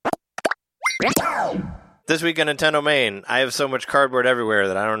This week on Nintendo Main, I have so much cardboard everywhere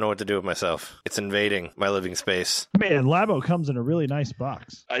that I don't know what to do with myself. It's invading my living space. Man, Labo comes in a really nice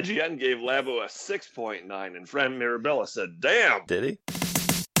box. IGN gave Labo a 6.9, and Fran Mirabella said, damn! Did he?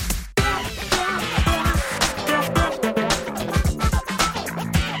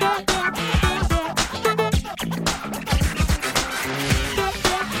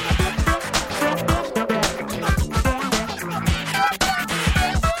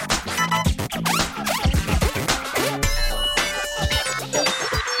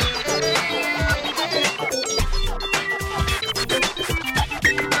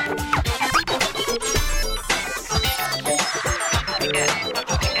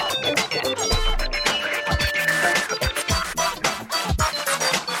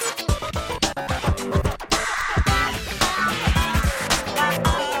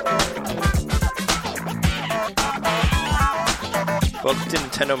 Welcome to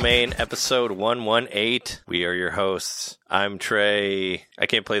Nintendo Main, episode 118. We are your hosts. I'm Trey. I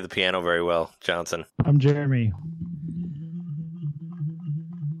can't play the piano very well. Johnson. I'm Jeremy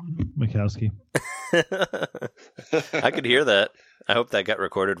Mikowski. I could hear that. I hope that got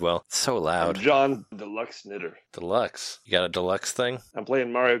recorded well. It's so loud. I'm John Deluxe Knitter. Deluxe. You got a deluxe thing? I'm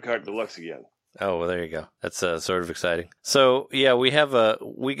playing Mario Kart Deluxe again. Oh, well, there you go. That's sort of exciting. So, yeah, we all got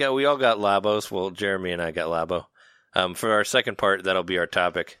Labos. Well, Jeremy and I got Labo. For our second part, that'll be our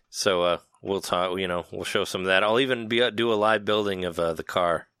topic. So we'll talk. We'll show some of that. I'll even do a live building of the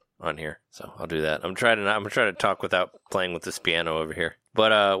car on here. So I'll do that. I'm trying to talk without playing with this piano over here.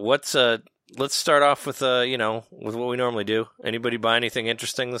 But let's start off with with what we normally do. Anybody buy anything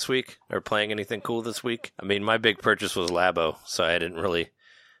interesting this week or playing anything cool this week? I mean, my big purchase was Labo, so I didn't really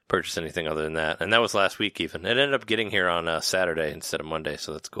purchase anything other than that, and that was last week even. It ended up getting here on Saturday instead of Monday,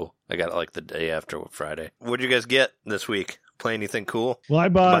 so that's cool. I got it like the day after Friday. What did you guys get this week? Play anything cool? Well, I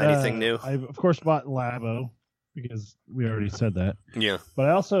bought buy anything new? I of course bought Labo because we already said that. Yeah, but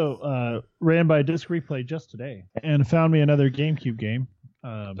I also ran by Disc Replay just today and found me another GameCube game.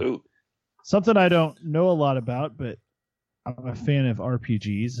 Something I don't know a lot about, but I'm a fan of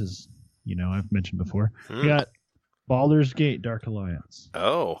RPGs, as I've mentioned before. We got Baldur's Gate Dark Alliance.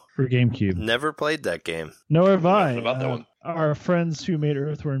 Oh. For GameCube. Never played that game. Nor have I. About that one. Our friends who made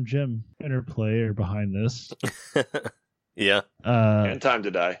Earthworm Jim Interplay are behind this. Yeah. And Time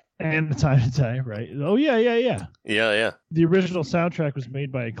to Die. And Time to Die, right. Oh, yeah. Yeah. The original soundtrack was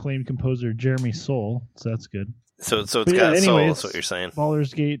made by acclaimed composer Jeremy Soule, so that's good. So it's got soul, that's what you're saying.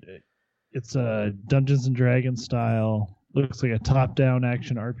 Baldur's Gate, it's a Dungeons & Dragons style. Looks like a top-down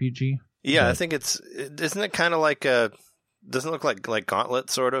action RPG. Yeah, I think isn't it kind of like doesn't it look like Gauntlet,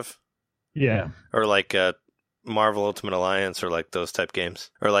 sort of? Yeah. Or like Marvel Ultimate Alliance, or like those type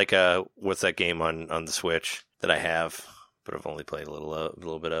games? Or like, what's that game on the Switch that I have, but I've only played a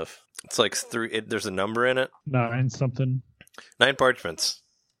little bit of? It's like there's a number in it? 9 something. 9 parchments.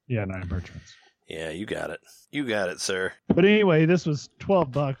 Yeah, 9 parchments. Yeah, you got it. You got it, sir. But anyway, this was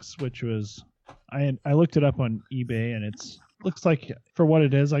 $12, which was... I looked it up on eBay, and it's... Looks like for what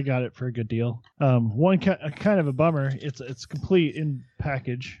it is, I got it for a good deal. One kind of a bummer. It's complete in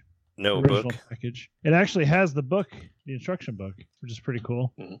package. No original book. Package. It actually has the book, the instruction book, which is pretty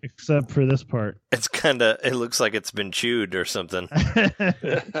cool. Mm-hmm. Except for this part. It looks like it's been chewed or something.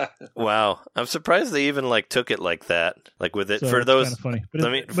 Wow, I'm surprised they even took it like that, with it so for those. Kind of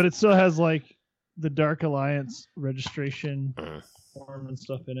funny, but it still has the Dark Alliance registration form and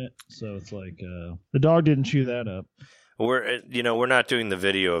stuff in it. So it's the dog didn't chew that up. We're not doing the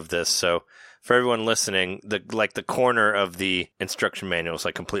video of this, so for everyone listening, the corner of the instruction manual is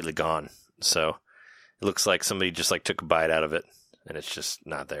completely gone. So it looks like somebody just took a bite out of it, and it's just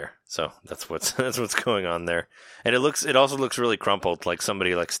not there. So that's what's going on there. And it also looks really crumpled, like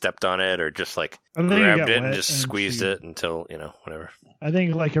somebody stepped on it or just grabbed it and just squeezed it until whatever. I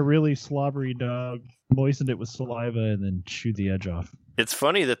think a really slobbery dog moistened it with saliva and then chewed the edge off. It's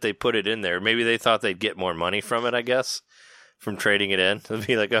funny that they put it in there. Maybe they thought they'd get more money from it, I guess, from trading it in. It'd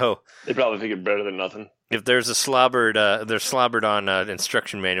be they probably figured better than nothing. If there's a slobbered on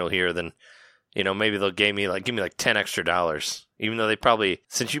instruction manual here, then maybe they'll give me like $10 extra. Even though they probably,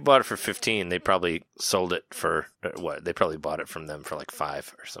 since you bought it for $15, they probably sold it for what? They probably bought it from them for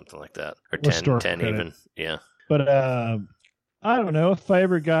 $5 or something like that, or 10 even. Yeah. But I don't know if I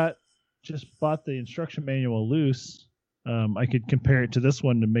ever bought the instruction manual loose. I could compare it to this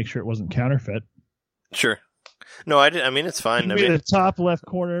one to make sure it wasn't counterfeit. Sure. No, I mean, it's fine. The top left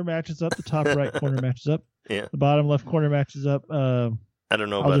corner matches up. The top right corner matches up. Yeah. The bottom left corner matches up. I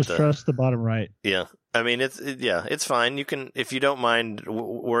don't know I'll just trust the bottom right. Yeah. I mean, it's fine. You can, if you don't mind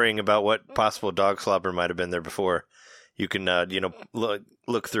worrying about what possible dog slobber might have been there before, you can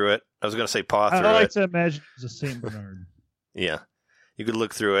look through it. I was going to say paw through it. I like to imagine it's a Saint Bernard. Yeah, you could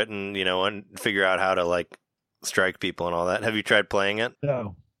look through it and and figure out how to like strike people and all that. Have you tried playing it?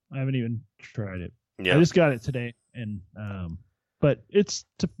 No, I haven't even tried it. Yeah, I just got it today, and but it's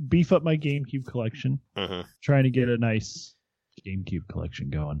to beef up my GameCube collection. Mm-hmm. Trying to get a nice GameCube collection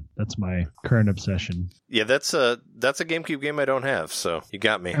going. That's my current obsession. Yeah, that's a GameCube game I don't have, so you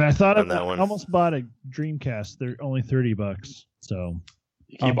got me. And I thought on that one. I almost bought a Dreamcast. They're only $30, so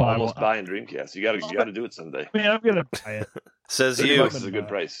you keep almost buying Dreamcast. You got to do it someday. I mean, I'm gonna buy it. Says $30 you. is a good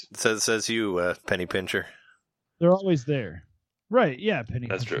price. Says you, penny pincher. They're always there, right? Yeah, penny.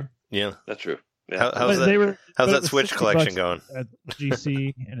 That's pincher. true. Yeah, that's true. Yeah. How's that Switch collection going? At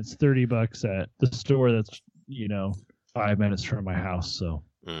GC, and it's $30 at the store that's 5 minutes from my house. So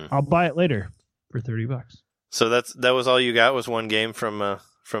I'll buy it later for $30. So that was all you got was one game from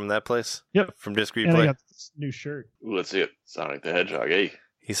that place? Yep. From Disc Replay. And I got this new shirt. Ooh, let's see it. Sonic the Hedgehog. Hey,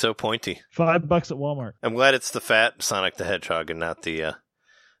 he's so pointy. $5 at Walmart. I'm glad it's the fat Sonic the Hedgehog and not the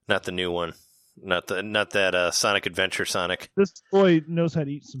new one. Not that Sonic Adventure Sonic. This boy knows how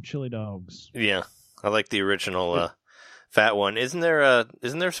to eat some chili dogs. Yeah, I like the original fat one. Isn't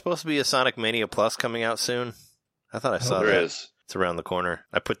there supposed to be a Sonic Mania Plus coming out soon? I thought I saw that. There is. It's around the corner.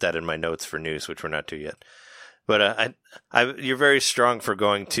 I put that in my notes for news, which we're not to yet. But you're very strong for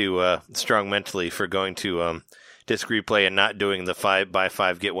going to strong mentally for going to Disc Replay and not doing the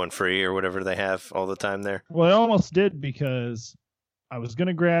 5x5 get one free or whatever they have all the time there. Well, I almost did because I was going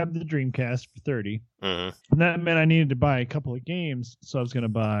to grab the Dreamcast for $30, mm-hmm. and that meant I needed to buy a couple of games, so I was going to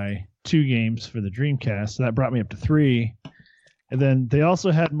buy 2 games for the Dreamcast, so that brought me up to 3. And then they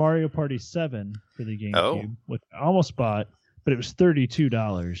also had Mario Party 7 for the GameCube, which I almost bought, but it was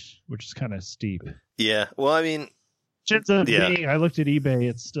 $32, which is kind of steep. Yeah, well, I mean, I looked at eBay;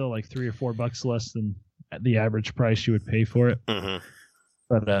 it's still like $3 or $4 less than the average price you would pay for it. Mm-hmm.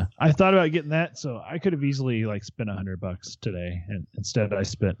 But I thought about getting that, so I could have easily spent $100 today, and instead I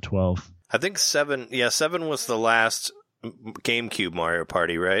spent $12. I think 7. Yeah, 7 was the last GameCube Mario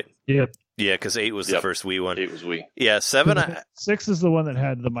Party, right? Yep. Yeah, because 8 was the first Wii one. 8 was Wii. Yeah, 7. 6 is the one that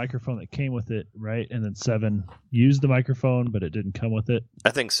had the microphone that came with it, right? And then 7 used the microphone, but it didn't come with it.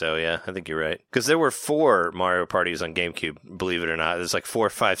 I think so. Yeah, I think you're right. Because there were 4 Mario Parties on GameCube. Believe it or not, there's like 4,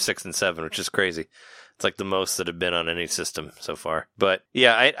 5, 6, and 7, which is crazy. It's like the most that have been on any system so far. But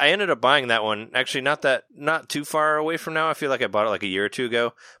yeah, I ended up buying that one. Actually, not too far away from now. I feel like I bought it like a year or two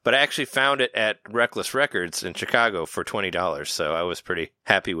ago. But I actually found it at Reckless Records in Chicago for $20. So I was pretty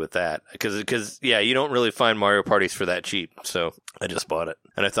happy with that. Because yeah, you don't really find Mario Parties for that cheap. So I just bought it.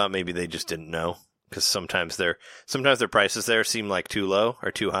 And I thought maybe they just didn't know. Because sometimes their prices there seem like too low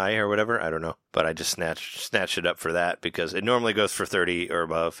or too high or whatever. I don't know. But I just snatched it up for that because it normally goes for 30 or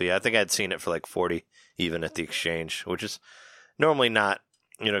above. Yeah, I think I'd seen it for like 40 even at the exchange, which is normally not.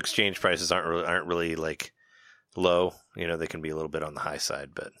 Exchange prices aren't really like low. They can be a little bit on the high side.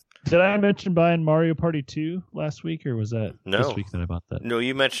 But did I mention buying Mario Party 2 last week, or was that this week that I bought that? No,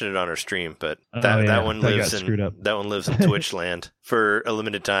 you mentioned it on our stream, but that one lives in Twitch land for a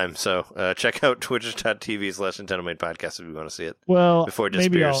limited time. So check out twitch.tv/Nintendo-made-podcast if you want to see it. Well, before it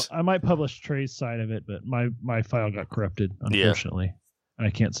maybe disappears. I might publish Trey's side of it, but my file got corrupted, unfortunately. Yeah. I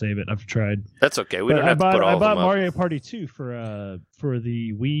can't save it. I've tried. That's okay. We don't have to put all I of them bought up. Mario Party 2 for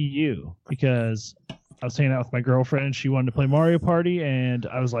the Wii U because I was hanging out with my girlfriend. She wanted to play Mario Party, and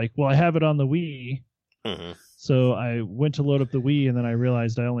I was like, well, I have it on the Wii. Mm-hmm. So I went to load up the Wii, and then I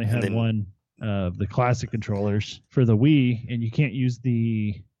realized I only had one of the classic controllers for the Wii, and you can't use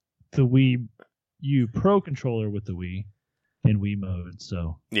the Wii U Pro controller with the Wii in Wii mode.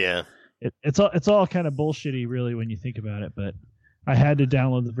 So yeah, it's all kind of bullshitty, really, when you think about it, but I had to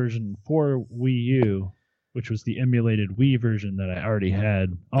download the version for Wii U, which was the emulated Wii version that I already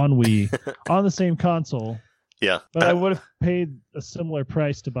had on Wii on the same console. Yeah. But I would have paid a similar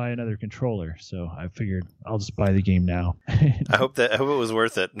price to buy another controller, so I figured I'll just buy the game now. I hope it was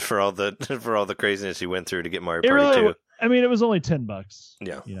worth it for all the craziness you went through to get Mario Party 2. I mean, it was only $10.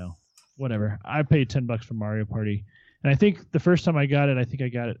 Yeah. Whatever. I paid $10 for Mario Party. And I think the first time I got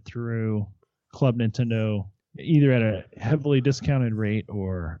it through Club Nintendo, either at a heavily discounted rate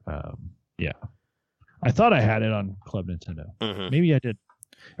or I thought I had it on Club Nintendo. Mm-hmm. Maybe I did,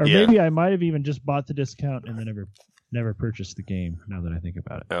 or maybe I might have even just bought the discount and then never purchased the game. Now that I think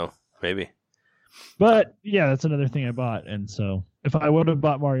about it, oh, maybe. But yeah, that's another thing I bought. And so if I would have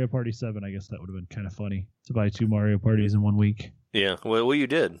bought Mario Party 7, I guess that would have been kind of funny to buy 2 Mario Parties in 1 week. Yeah, well, you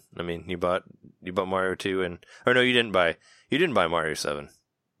did. I mean, you bought Mario 2 or no, you didn't buy Mario 7.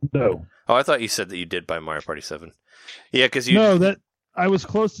 No. Oh, I thought you said that you did buy Mario Party 7. Yeah, because that I was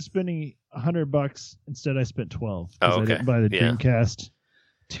close to spending $100. Instead, I spent 12. Oh, okay. I didn't buy the Yeah. Dreamcast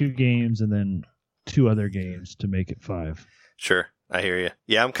 2 games and then 2 other games to make it 5. Sure, I hear you.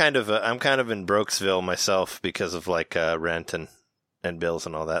 Yeah, I'm kind of in Brokesville myself because of like rent and bills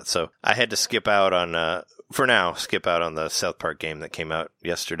and all that. So I had to skip out on the South Park game that came out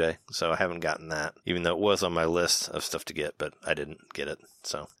yesterday. So I haven't gotten that, even though it was on my list of stuff to get, but I didn't get it.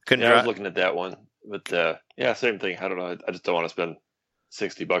 So couldn't. I was looking at that one, but same thing. I don't know. I just don't want to spend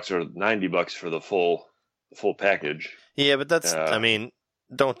 $60 or $90 for the full package. Yeah, but that's. I mean,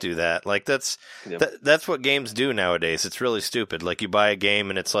 don't do that. Like that's what games do nowadays. It's really stupid. Like you buy a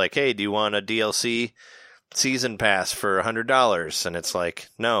game and it's like, hey, do you want a DLC season pass for $100? And it's like,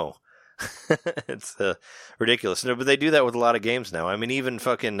 no. It's ridiculous. No, but they do that with a lot of games now. I mean, even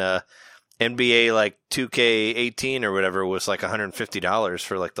fucking NBA like 2K18 or whatever was like $150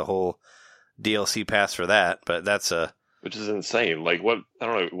 for like the whole DLC pass for that. But that's which is insane. Like I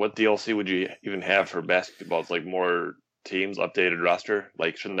don't know, what DLC would you even have for basketball? It's like more teams, updated roster.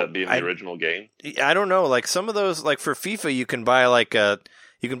 Like, shouldn't that be in the original game? I don't know. Like some of those, like for FIFA, you can buy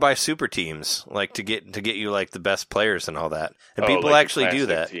you can buy super teams, like to get you like the best players and all that, and people like actually do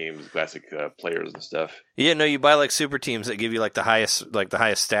that. Teams, classic players and stuff. Yeah, no, you buy like super teams that give you like the highest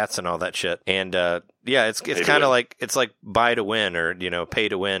stats and all that shit. And it's kind of like it's like buy to win or pay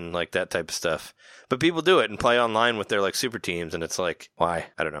to win, like that type of stuff. But people do it and play online with their like super teams, and it's like, why?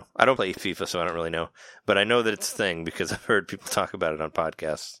 I don't know. I don't play FIFA, so I don't really know. But I know that it's a thing because I've heard people talk about it on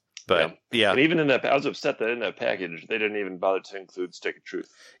podcasts. But yeah. And even in that, I was upset that in that package they didn't even bother to include Stick of Truth.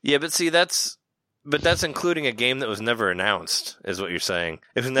 Yeah, but see, that's including a game that was never announced, is what you're saying.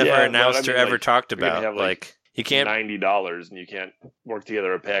 It was never announced or ever talked about. Have, like you can't $90 and you can't work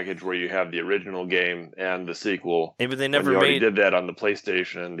together a package where you have the original game and the sequel. Yeah, but they never already did that on the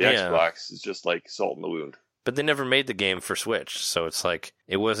PlayStation and the Xbox. It's just like salt in the wound. But they never made the game for Switch, so it's like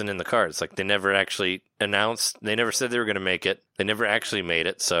it wasn't in the cards. Like they never actually announced. They never said they were going to make it. They never actually made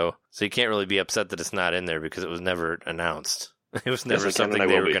it. So you can't really be upset that it's not in there because it was never announced. It was never something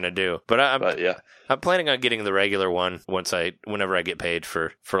they were going to do. But I'm planning on getting the regular one whenever I get paid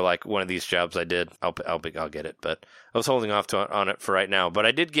for like one of these jobs I did. I'll get it. But I was holding off on it for right now. But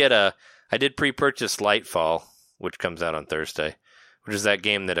I did pre-purchase Lightfall, which comes out on Thursday. Which is that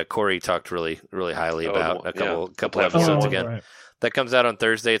game that Corey talked really, really highly about a couple episodes ago. Right. That comes out on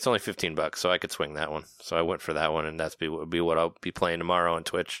Thursday. It's only $15, so I could swing that one. So I went for that one, and that's be what I'll be playing tomorrow on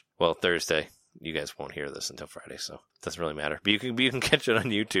Twitch. Well, Thursday. You guys won't hear this until Friday, so it doesn't really matter. But you can catch it on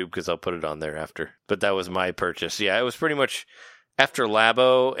YouTube because I'll put it on there after. But that was my purchase. Yeah, it was pretty much after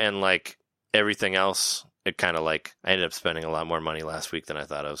Labo and like everything else. It kind of like I ended up spending a lot more money last week than I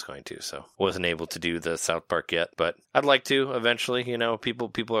thought I was going to, so wasn't able to do the South Park yet, but I'd like to eventually.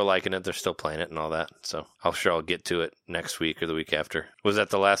 People are liking it; they're still playing it and all that. So I'll get to it next week or the week after. Was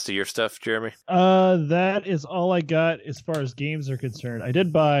that the last of your stuff, Jeremy? That is all I got as far as games are concerned. I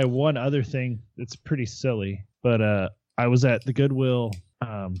did buy one other thing that's pretty silly, but I was at the Goodwill.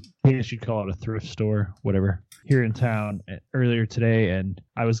 I guess you'd call it a thrift store, whatever, here in town earlier today, and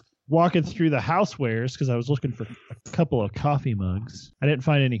I was walking through the housewares because I was looking for a couple of coffee mugs. I didn't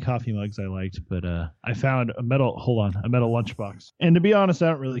find any coffee mugs I liked, but I found a metal lunchbox. And to be honest, I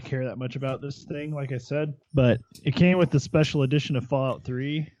don't really care that much about this thing, like I said, but it came with the special edition of Fallout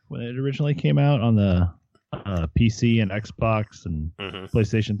 3 when it originally came out on the PC and Xbox and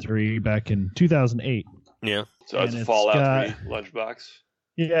PlayStation 3 back in 2008. Yeah. So it's a Fallout 3 lunchbox?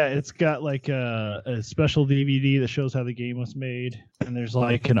 Yeah, it's got like a special DVD that shows how the game was made, and there's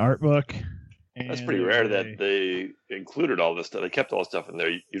like an art book. That's pretty rare that they included all this stuff. They kept all the stuff in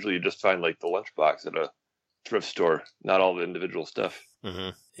there. Usually you just find like the lunchbox at a thrift store, not all the individual stuff. Mm-hmm.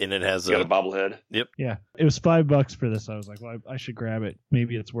 And it has got a bobblehead. Yep. Yeah, it was $5 for this. I was like, well, I should grab it.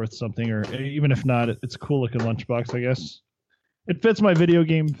 Maybe it's worth something, or even if not, it's a cool looking lunchbox, I guess. It fits my video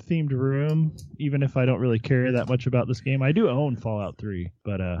game themed room, even if I don't really care that much about this game. I do own Fallout 3,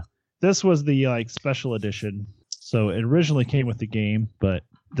 but this was the like special edition. So it originally came with the game, but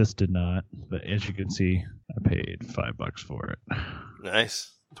this did not. But as you can see, I paid $5 for it.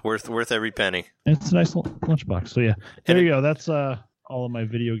 Nice. It's worth every penny. It's a nice lunchbox. So yeah, there you go. That's all of my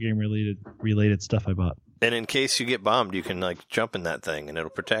video game related stuff I bought. And in case you get bombed, you can like jump in that thing and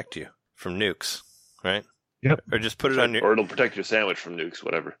it'll protect you from nukes, right? Yep. Or just put it on your... Or it'll protect your sandwich from nukes,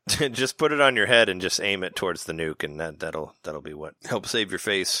 whatever. Just put it on your head and just aim it towards the nuke, and that'll be what helps save your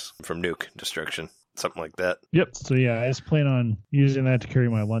face from nuke destruction. Something like that. Yep. So yeah, I just plan on using that to carry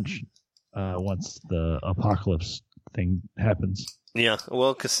my lunch once the apocalypse thing happens. Yeah,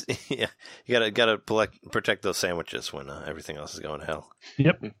 well, because you gotta protect those sandwiches when everything else is going to hell.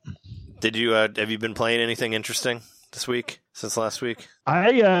 Yep. Did you have you been playing anything interesting this week since last week?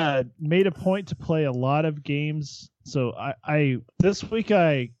 I made a point to play a lot of games. So I this week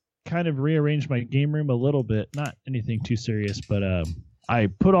I kind of rearranged my game room a little bit. Not anything too serious, but I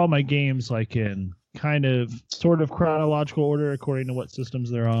put all my games like in kind of sort of chronological order according to what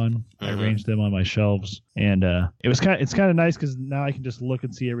systems they're on. Mm-hmm. I arranged them on my shelves, and it's kind of nice because now I can just look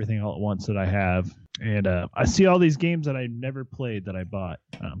and see everything all at once that I have, and I see all these games that I never played that I bought.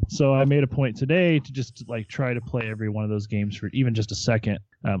 So I made a point today to just like try to play every one of those games for even just a second.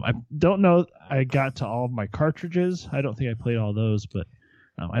 I don't know I got to all of my cartridges. I don't think I played all those, but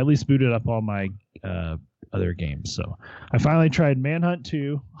I at least booted up all my other games. So I finally tried Manhunt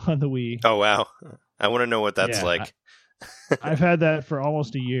 2 on the Wii. Oh, wow. I want to know what that's like. I've had that for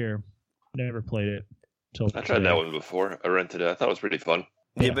almost a year. Never played it. I tried that one before. I rented it. I thought it was pretty fun.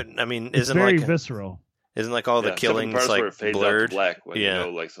 Yeah, but I mean, it's very visceral. Isn't like all the killings like blurred? Black when you know,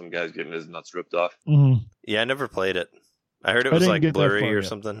 like some guy's getting his nuts ripped off. Mm-hmm. Yeah, I never played it. I heard it was like blurry or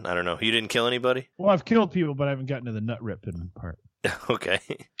something. I don't know. You didn't kill anybody? Well, I've killed people, but I haven't gotten to the nut ripping part. Okay.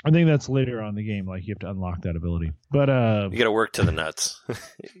 I think that's later on in the game. Like you have to unlock that ability. But you got to work to the nuts.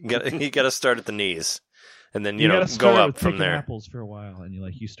 you got to start at the knees, and then you know go up from there. Apples for a while, and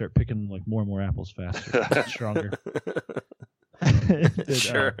you start picking like more and more apples faster, stronger.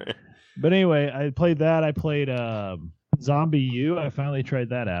 Sure. But anyway, I played that. I played Zombie U. I finally tried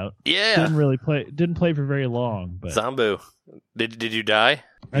that out. Yeah. Didn't play for very long. But Zombu. Did you die?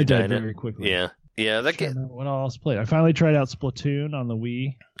 I died very quickly. Yeah. Yeah, that game. What else played? I finally tried out Splatoon on the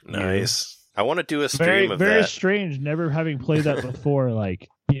Wii. Nice. I want to do a stream of that. Very strange, never having played that before. Like,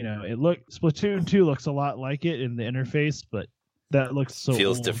 Splatoon 2 looks a lot like it in the interface, but that looks so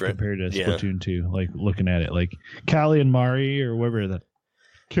feels old different compared to Splatoon 2. Like looking at it, like Callie and Mari or whatever the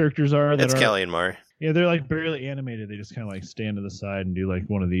characters are. It's Callie and Mari. Yeah, they're like barely animated. They just kind of like stand to the side and do like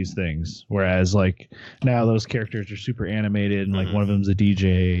one of these things. Whereas like now those characters are super animated and like one of them's a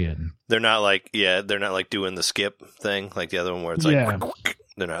DJ and they're not like doing the skip thing like the other one where it's like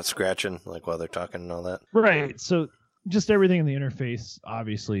they're not scratching like while they're talking and all that. Right. So just everything in the interface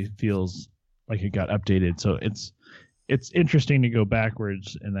obviously feels like it got updated. So it's interesting to go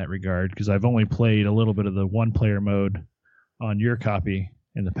backwards in that regard because I've only played a little bit of the one player mode on your copy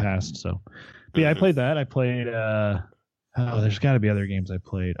in the past. So but yeah, I played that. I played there's got to be other games I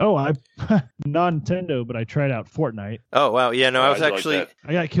played. Oh, I non-Nintendo, but I tried out Fortnite. Oh, wow. Yeah, no, I was actually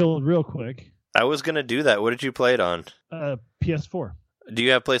I got killed real quick. I was going to do that. What did you play it on? PS4. Do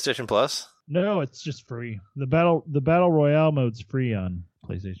you have PlayStation Plus? No, it's just free. The battle royale mode's free on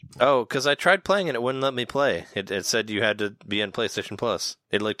PlayStation Plus. Oh, because I tried playing it wouldn't let me play. It said you had to be on PlayStation Plus.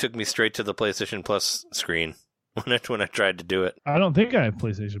 It like took me straight to the PlayStation Plus screen when I tried to do it. I don't think I have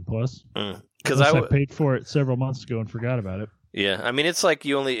PlayStation Plus. Because I paid for it several months ago and forgot about it. Yeah, I mean it's like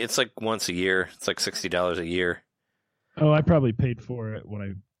once a year. It's like $60 a year. Oh, I probably paid for it when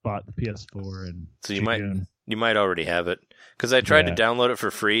I bought the PS4 and so you might already have it because I tried to download it for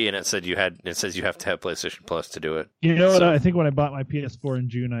free and it says you have to have PlayStation Plus to do it. You know what? I think when I bought my PS4 in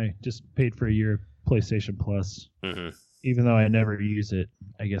June, I just paid for a year of PlayStation Plus. Mm-hmm. Even though I never use it,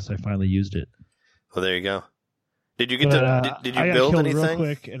 I guess I finally used it. Well, there you go. Did you get did you build anything? Real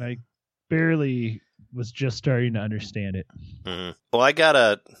quick, and I barely was just starting to understand it. Mm-hmm. Well, I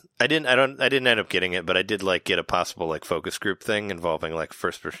didn't end up getting it, but I did like get a possible like focus group thing involving like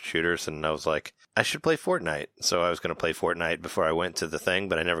first person shooters, and I was like, I should play Fortnite. So I was going to play Fortnite before I went to the thing,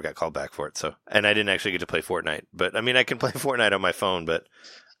 but I never got called back for it. So, and I didn't actually get to play Fortnite, but I mean, I can play Fortnite on my phone, but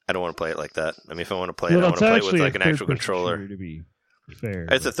I don't want to play it like that. I mean, if I want to play it, I want to play it with like an actual controller. To be fair,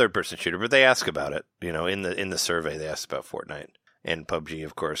 it's a third person shooter, but they ask about it. You know, in the survey, they asked about Fortnite and PUBG,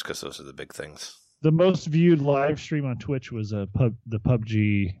 of course, because those are the big things. The most viewed live stream on Twitch was the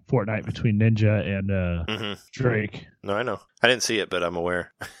PUBG Fortnite between Ninja and Drake. No, I know. I didn't see it, but I'm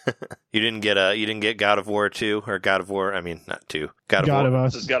aware. You didn't get God of War 2 or God of War. I mean, not 2. God of War.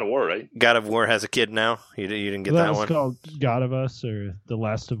 Us. This is God of War, right? God of War has a kid now. You didn't get that one. It's called God of Us or The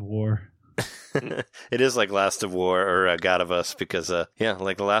Last of War. It is like Last of War or God of Us because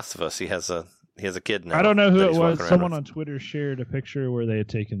like The Last of Us, he has a kid now. I don't know who it was. Someone on Twitter shared a picture where they had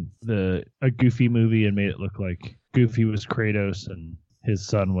taken a Goofy movie and made it look like Goofy was Kratos and his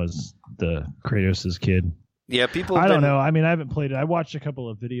son was the Kratos' kid. Yeah, people. I don't know. I mean, I haven't played it. I watched a couple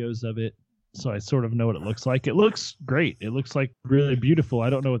of videos of it, so I sort of know what it looks like. It looks great. It looks like really beautiful. I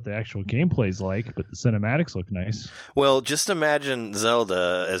don't know what the actual gameplay's like, but the cinematics look nice. Well, just imagine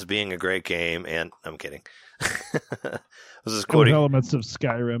Zelda as being a great game, and I'm kidding. I was just quoting elements of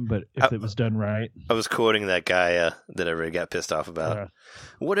Skyrim, but if it was done right. I was quoting that guy that everybody got pissed off about.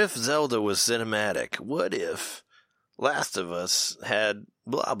 What if Zelda was cinematic? What if Last of Us had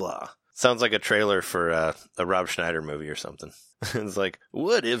blah blah? Sounds like a trailer for a Rob Schneider movie or something. It's like,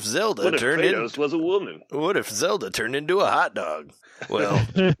 what if Zelda was a woman? What if Zelda turned into a hot dog? Well,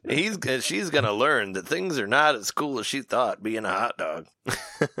 she's gonna learn that things are not as cool as she thought being a hot dog.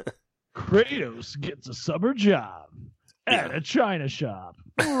 Kratos gets a summer job at a china shop.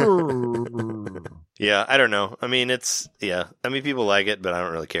 Yeah, I don't know. I mean, people like it, but I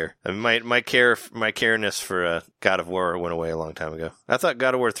don't really care. I mean, my careness for God of War went away a long time ago. I thought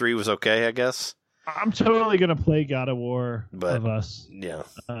God of War 3 was okay, I guess. I'm totally gonna play God of War of Us. Yeah,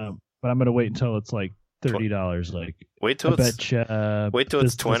 but I'm gonna wait until it's like $30. Like, wait till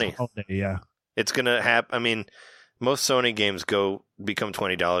it's 20. Yeah, it's gonna happen. I mean, most Sony games become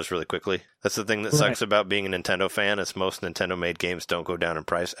 $20 really quickly. That's the thing that sucks about being a Nintendo fan, is most Nintendo-made games don't go down in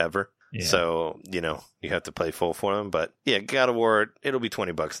price ever. Yeah. So, you have to play full for them. But yeah, God of War, it'll be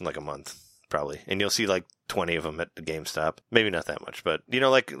 $20 in like a month, probably. And you'll see like 20 of them at the GameStop. Maybe not that much, but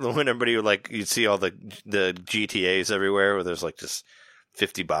like when everybody you'd see all the GTAs everywhere where there's like just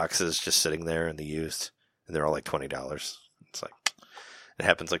 50 boxes just sitting there in the used, and they're all like $20. It's like, it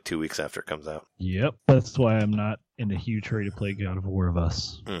happens like 2 weeks after it comes out. Yep. That's why I'm not in a huge hurry to play God of War of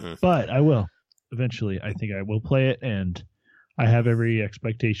Us. Mm-hmm. But I will. Eventually, I think I will play it, and I have every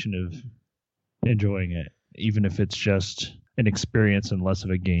expectation of enjoying it, even if it's just an experience and less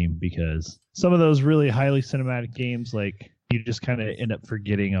of a game, because some of those really highly cinematic games, like, you just kind of end up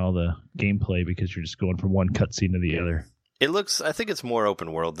forgetting all the gameplay because you're just going from one cutscene to the other. I think it's more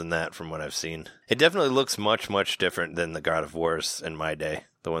open world than that from what I've seen. It definitely looks much, much different than the God of Wars in my day,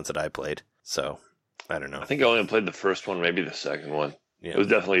 the ones that I played. So, I don't know. I think I only played the first one, maybe the second one. Yeah. It was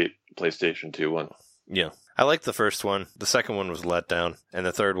definitely PlayStation 2 one. Yeah. I liked the first one. The second one was let down, and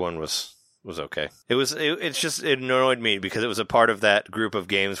the third one was okay. It annoyed me because it was a part of that group of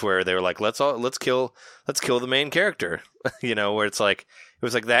games where they were like, let's kill the main character. Where it's like, it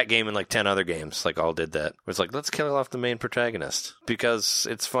was like that game and like 10 other games, like, all did that. It was like, let's kill off the main protagonist because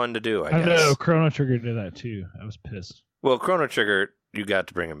it's fun to do, I guess. I know, Chrono Trigger did that too. I was pissed. Well, Chrono Trigger, you got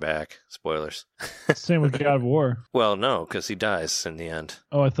to bring him back. Spoilers. Same with God of War. Well, no, because he dies in the end.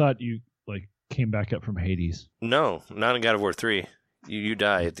 Oh, I thought you came back up from Hades. No, not in God of War 3. You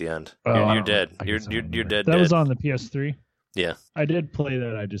die at the end. You're dead. You're dead. That was on the PS3. Yeah, I did play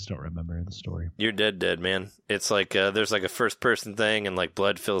that. I just don't remember the story. You're dead, man. It's like there's like a first-person thing, and like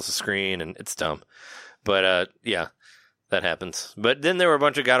blood fills the screen, and it's dumb. But yeah, that happens. But then there were a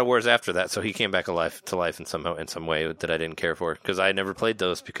bunch of God of Wars after that, so he came back to life in some way that I didn't care for, because I never played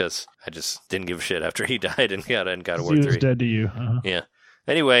those because I just didn't give a shit after he died in God of War 3. He was dead to you. Uh-huh. Yeah.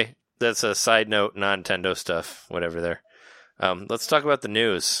 Anyway, that's a side note, non-Nintendo stuff, whatever there. Let's talk about the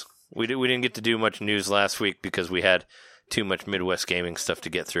news. We didn't get to do much news last week because we had too much Midwest gaming stuff to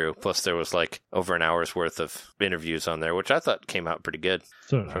get through. Plus, there was like over an hour's worth of interviews on there, which I thought came out pretty good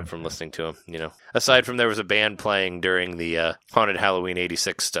from listening to them. Aside from there was a band playing during the Haunted Halloween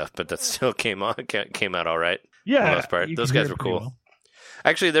 '86 stuff, but that still came out all right. Yeah, for the most part. Those guys were cool. Well.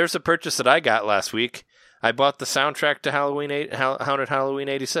 Actually, there's a purchase that I got last week. I bought the soundtrack to Haunted Halloween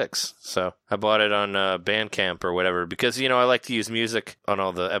 '86. So I bought it on Bandcamp or whatever because, I like to use music on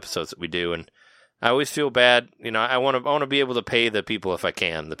all the episodes that we do. And I always feel bad. I want to be able to pay the people if I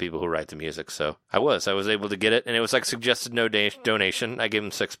can, the people who write the music. So I was able to get it. And it was like suggested no donation. I gave them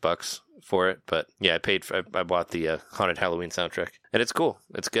 $6 for it. But yeah, I bought the Haunted Halloween soundtrack. And it's cool.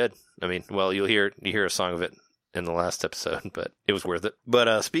 It's good. I mean, well, you hear a song of it in the last episode, but it was worth it.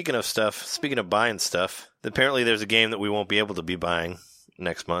 But speaking of buying stuff, apparently there's a game that we won't be able to be buying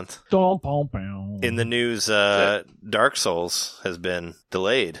next month. In the news, Dark Souls has been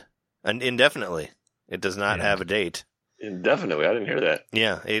delayed indefinitely. It does not have a date. Indefinitely? I didn't hear that.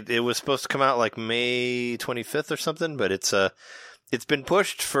 Yeah, it was supposed to come out like May 25th or something, but it's been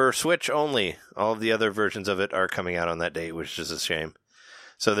pushed for Switch only. All of the other versions of it are coming out on that date, which is a shame.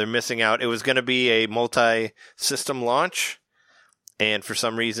 So they're missing out. It was going to be a multi-system launch, and for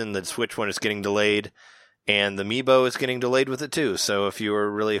some reason the Switch one is getting delayed, and the Amiibo is getting delayed with it too. So if you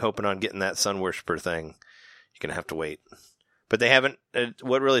were really hoping on getting that Sun Worshipper thing, you're going to have to wait. But they haven't.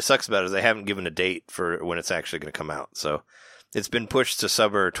 What really sucks about it is they haven't given a date for when it's actually going to come out. So it's been pushed to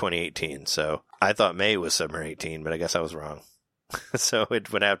summer 2018. So I thought May was summer 18, but I guess I was wrong. So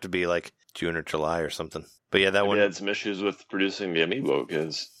it would have to be like June or July or something. But yeah, that one had some issues with producing the Amiibo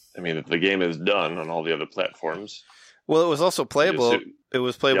because the game is done on all the other platforms. Well, it was also playable. It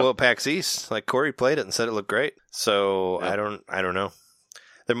was playable at PAX East. Like Corey played it and said it looked great. So I don't know.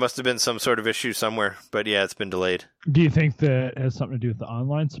 There must have been some sort of issue somewhere. But yeah, it's been delayed. Do you think that has something to do with the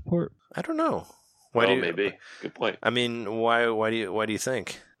online support? I don't know. Maybe. Good point. I mean, why do you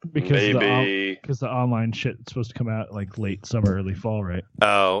think? Because maybe the online shit's supposed to come out like late summer, early fall, right?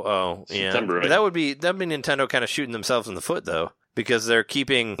 Oh, yeah. September, right? That'd be Nintendo kind of shooting themselves in the foot, though, because they're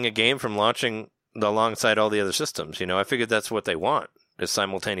keeping a game from launching alongside all the other systems. I figured that's what they want, is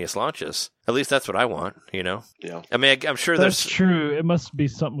simultaneous launches. At least that's what I want, Yeah. I mean, I'm sure That's true. It must be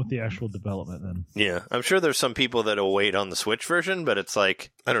something with the actual development then. Yeah, I'm sure there's some people that'll wait on the Switch version, but it's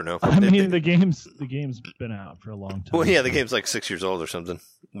like, I don't know. I mean, the game's been out for a long time. Well, yeah, the game's like 6 years old or something,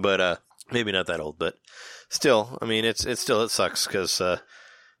 but maybe not that old, but still, I mean, it sucks because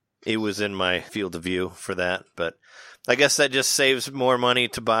it was in my field of view for that, but I guess that just saves more money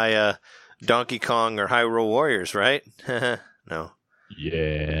to buy Donkey Kong or Hyrule Warriors, right? No.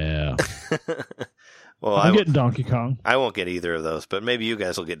 Yeah. Well, I'm getting Donkey Kong. I won't get either of those, but maybe you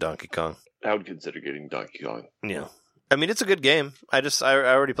guys will get Donkey Kong. I would consider getting Donkey Kong. Yeah. I mean, it's a good game. I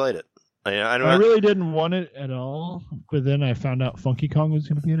already played it. I really didn't want it at all, but then I found out Funky Kong was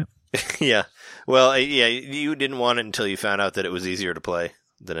going to be in it. Yeah. Well, yeah, you didn't want it until you found out that it was easier to play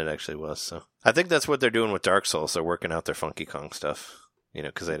than it actually was. So I think that's what they're doing with Dark Souls. They're working out their Funky Kong stuff.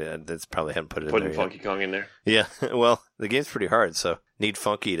 Because they probably hadn't put it in there Putting Funky Kong in there? Yeah. Well, the game's pretty hard, so need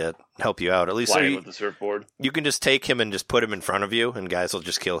Funky to help you out. At least Flying with the surfboard. You can just take him and just put him in front of you, and guys will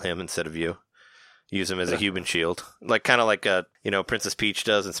just kill him instead of you. Use him as a human shield. Kind of like Princess Peach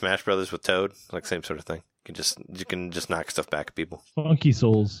does in Smash Brothers with Toad. Like same sort of thing. You can just knock stuff back at people. Funky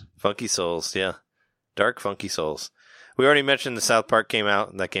Souls. Funky Souls, yeah. Dark Funky Souls. We already mentioned the South Park came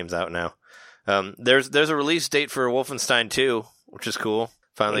out. That game's out now. There's a release date for Wolfenstein 2, which is cool.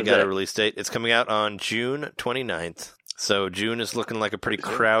 Finally got a release date. It's coming out on June 29th. So June is looking like a pretty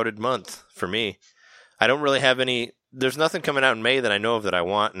crowded month for me. I don't really have any... There's nothing coming out in May that I know of that I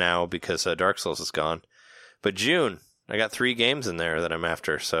want now because Dark Souls is gone. But June, I got 3 games in there that I'm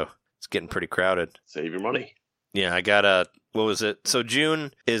after, so it's getting pretty crowded. Save your money. Yeah, I got what was it? So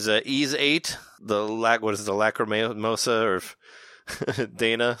June is Ys 8, the Lacrimosa or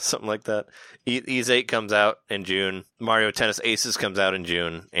Dana, something like that. Ys 8 comes out in June. Mario Tennis Aces comes out in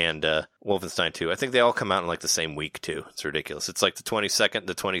June, and Wolfenstein 2. I think they all come out in like the same week too. It's ridiculous. It's like the 22nd,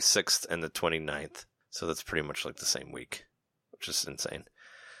 the 26th, and the 29th. So that's pretty much like the same week, which is insane.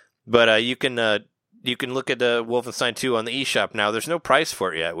 But you can look at Wolfenstein 2 on the eShop now. There's no price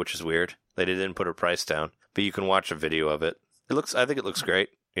for it yet, which is weird. They didn't put a price down, but you can watch a video of it. I think it looks great.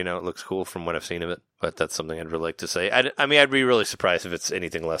 It looks cool from what I've seen of it, but that's something I'd really like to say. I mean, I'd be really surprised if it's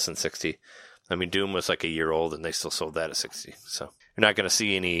anything less than 60. I mean, Doom was like a year old, and they still sold that at 60. So you're not going to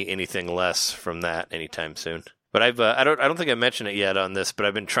see anything less from that anytime soon. But I don't think I mentioned it yet on this, but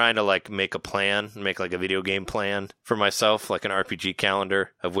I've been trying to make a plan, make like a video game plan for myself, like an RPG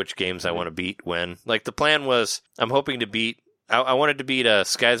calendar of which games I want to beat when. Like the plan was, I'm hoping to beat. I wanted to beat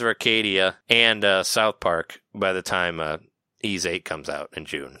Skies of Arcadia and South Park by the time Ys 8 comes out in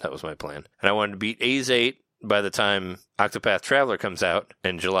June. That was my plan. And I wanted to beat Ys 8 by the time Octopath Traveler comes out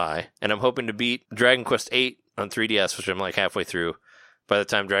in July. And I'm hoping to beat Dragon Quest 8 on 3DS, which I'm like halfway through, by the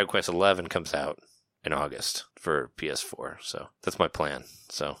time Dragon Quest 11 comes out in August for PS4. So that's my plan.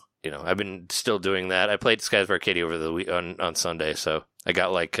 So, I've been still doing that. I played Skies of Arcadia over the week on Sunday, so I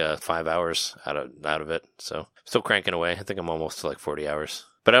got like 5 hours out of it. So still cranking away. I think I'm almost to like 40 hours.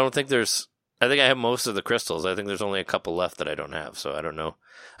 But I think I have most of the crystals. I think there's only a couple left that I don't have, so I don't know.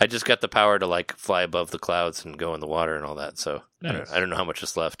 I just got the power to like fly above the clouds and go in the water and all that, so nice. I don't know how much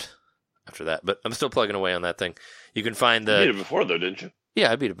is left after that. But I'm still plugging away on that thing. You can find the... You beat it before, though, didn't you?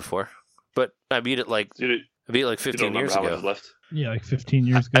 Yeah, I beat it before. But I beat it like 15 years ago. Left? Yeah, like 15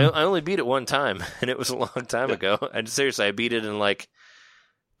 years ago. I only beat it one time, and it was a long time ago. Seriously, I beat it in like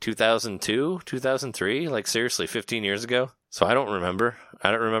 2002, 2003, like seriously, 15 years ago. So I don't remember.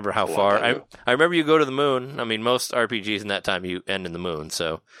 I don't remember how far. I remember you go to the moon. I mean, most RPGs in that time you end in the moon.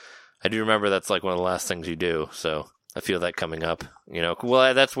 So I do remember that's like one of the last things you do. So I feel that coming up.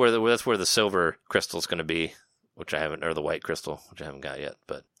 Well, that's where the silver crystal's going to be, which I haven't, or the white crystal, which I haven't got yet.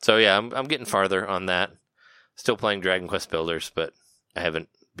 But so yeah, I'm getting farther on that. Still playing Dragon Quest Builders, but I haven't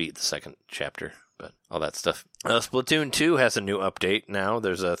beat the second chapter. But all that stuff. Splatoon 2 has a new update now.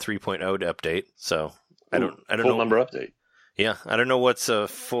 There's a 3.0 update. So I don't know. Full number update. Yeah, I don't know what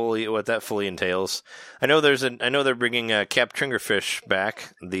that fully entails. I know they're bringing Cap Triggerfish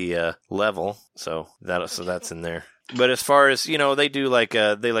back, the level, so that's in there. But as far as they do they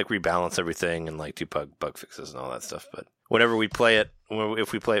rebalance everything and like do bug fixes and all that stuff. But whenever we play it,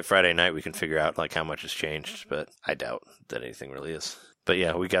 if we play it Friday night, we can figure out like how much has changed. But I doubt that anything really is. But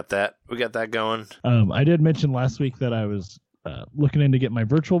yeah, we got that going. I did mention last week that I was looking into get my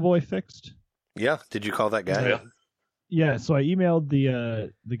Virtual Boy fixed. Yeah, did you call that guy? Yeah. Yeah, so I emailed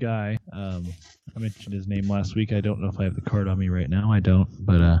the guy. I mentioned his name last week. I don't know if I have the card on me right now. I don't,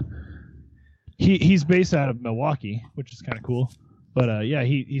 but he's based out of Milwaukee, which is kind of cool. But yeah,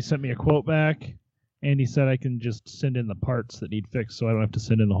 he sent me a quote back, and he said I can just send in the parts that need fixed, so I don't have to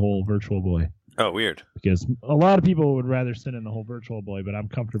send in the whole Virtual Boy. Oh, weird. Because a lot of people would rather send in the whole Virtual Boy, but I'm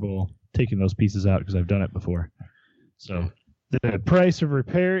comfortable taking those pieces out because I've done it before. So the price of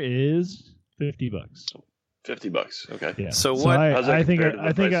repair is $50. $50. Okay. Yeah. So what? How does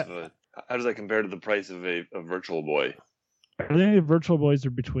that compare to the price of a Virtual Boy? I think the Virtual Boys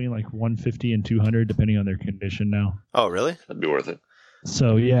are between like $150 and $200, depending on their condition now. Oh, really? That'd be worth it.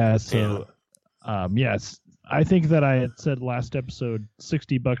 So yeah. Yes. I think that I had said last episode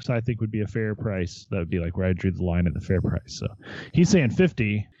 $60 I think would be a fair price. That would be like where I drew the line at the fair price. So he's saying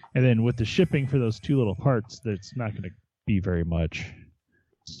 50, and then with the shipping for those two little parts, that's not going to be very much.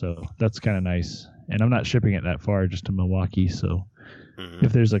 So that's kind of nice. And I'm not shipping it that far, just to Milwaukee. So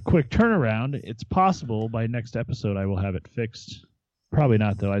if there's a quick turnaround, it's possible by next episode I will have it fixed. Probably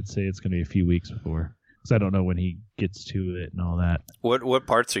not, though. I'd say it's going to be a few weeks before, because I don't know when he gets to it and all that. What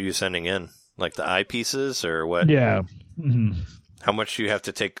parts are you sending in? Like the eyepieces or what? Yeah. Mm-hmm. How much do you have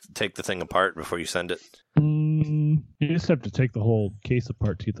to take the thing apart before you send it? You just have to take the whole case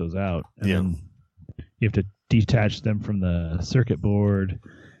apart to get those out. And then you have to detach them from the circuit board.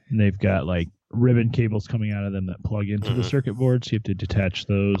 And they've got like ribbon cables coming out of them that plug into the circuit board. So you have to detach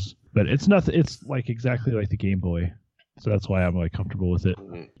those. But it's nothing. It's like exactly like the Game Boy. So that's why I'm like comfortable with it.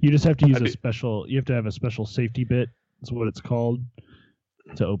 You just have to use you have to have a special safety bit. That's what it's called,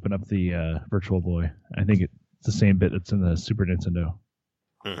 to open up the Virtual Boy. I think it's the same bit that's in the Super Nintendo.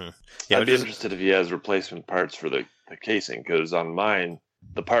 Yeah, I'd be interested if he has replacement parts for the casing, because on mine,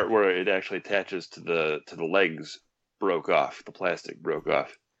 the part where it actually attaches to the legs broke off. The plastic broke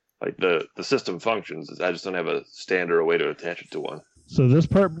off. Like the system functions, I just don't have a stand or a way to attach it to one. So this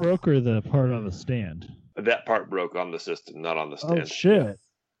part broke, or the part on the stand? That part broke on the system, not on the stand. Oh shit!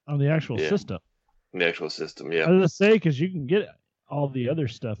 On the actual system. On the actual system, yeah. I was gonna say, because you can get all the other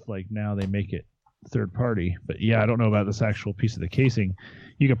stuff, like now they make it third party. But yeah, I don't know about this actual piece of the casing.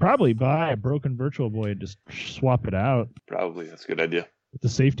 You could probably buy a broken Virtual Boy and just swap it out. Probably, that's a good idea. With the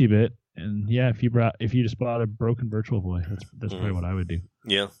safety bit, and yeah, if you just bought a broken Virtual Boy, that's probably what I would do.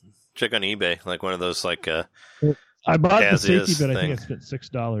 Yeah, check on eBay, like one of those like. I bought the safety bit. I think I spent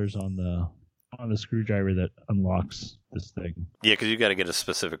 $6 on the screwdriver that unlocks this thing. Yeah, because you got to get a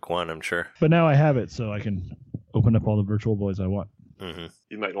specific one, I'm sure. But now I have it, so I can open up all the Virtual Boys I want.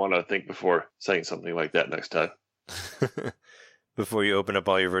 You might want to think before saying something like that next time. Before you open up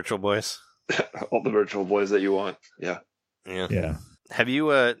all your Virtual Boys? All the Virtual Boys that you want. Yeah. Have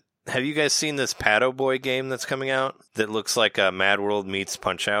you guys seen this Pato Boy game that's coming out that looks like Mad World meets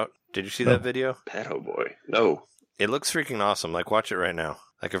Punch Out? Did you see that video? Pato Boy. No. It looks freaking awesome. Like, watch it right now.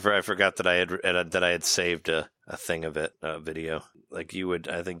 Like, I forgot that I had saved a thing of it, a video. Like,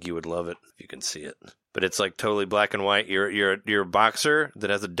 I think you would love it if you can see it. But it's like totally black and white. You're a boxer that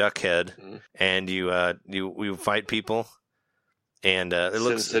has a duck head, and you fight people. And it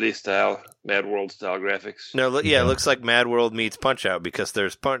looks SimCity style, Mad World style graphics. No, it looks like Mad World meets Punch Out because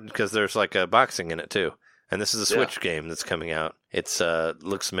there's like a boxing in it too. And this is a Switch game that's coming out. It's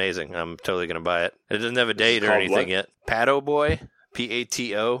looks amazing. I'm totally gonna buy it. It doesn't have a date or anything yet. Pato Boy,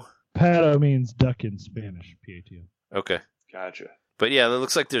 Pato. Pato means duck in Spanish. Pato. Okay, gotcha. But yeah, it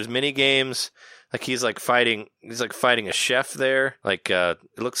looks like there's mini games. Like he's fighting a chef there. Like it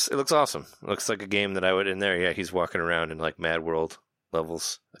looks awesome. It looks like a game that I would in there. Yeah, he's walking around in like Mad World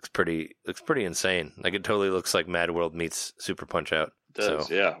levels. Looks pretty insane. Like it totally looks like Mad World meets Super Punch Out. It does,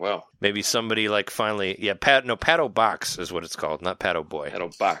 so, yeah, wow. Maybe somebody finally Pato Box is what it's called, not Pato Boy.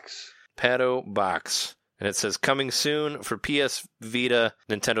 Pato Box. Pato Box. And it says coming soon for PS Vita,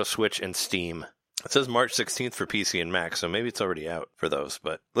 Nintendo Switch, and Steam. It says March 16th for PC and Mac, so maybe it's already out for those,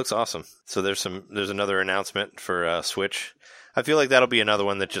 but looks awesome. So there's another announcement for Switch. I feel like that'll be another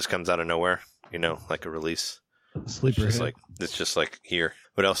one that just comes out of nowhere, like a release. Sleeper hit. It's just like here.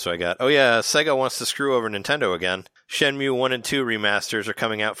 What else do I got? Oh yeah, Sega wants to screw over Nintendo again. Shenmue 1 and 2 remasters are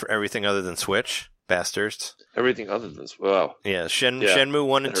coming out for everything other than Switch. Bastards. Everything other than Switch. Wow. Yeah, Shenmue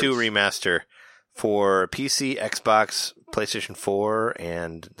 1 and 2 remaster for PC, Xbox, PlayStation 4,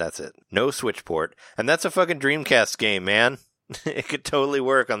 and that's it. No Switch port. And that's a fucking Dreamcast game, man. It could totally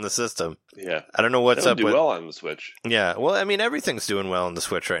work on the system. Yeah. I don't know what's up with... do well on the Switch. Yeah. Well, I mean, everything's doing well on the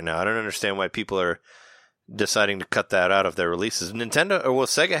Switch right now. I don't understand why people are deciding to cut that out of their releases.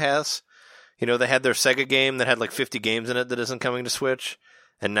 Sega has. They had their Sega game that had like 50 games in it that isn't coming to Switch.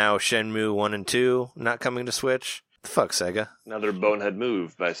 And now Shenmue 1 and 2 not coming to Switch. The fuck, Sega? Another bonehead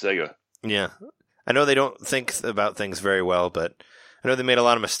move by Sega. Yeah. I know they don't think about things very well, but I know they made a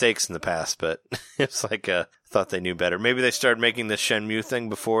lot of mistakes in the past, but it's like I thought they knew better. Maybe they started making this Shenmue thing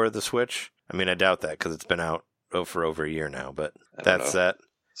before the Switch. I mean, I doubt that because it's been out for over a year now, but that's that.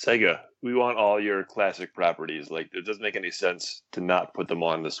 Sega, we want all your classic properties. Like, it doesn't make any sense to not put them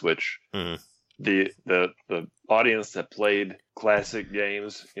on the Switch. Mm-hmm. The audience that played classic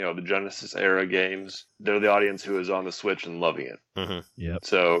games, the Genesis era games, they're the audience who is on the Switch and loving it. Mm-hmm. Yep.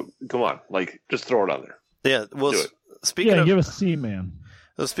 So come on, just throw it on there. Yeah. Well, do it. Speaking of, give us C-Man.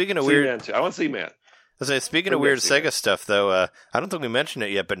 Well, speaking of C-Man weird, too. I want C-Man. Speaking of weird Sega stuff, though, I don't think we mentioned it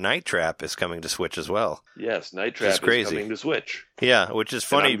yet, but Night Trap is coming to Switch as well. Yes, Night Trap is coming to Switch. Yeah, which is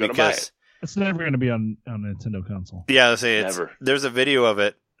funny because it's never going to be on a Nintendo console. Yeah, there's a video of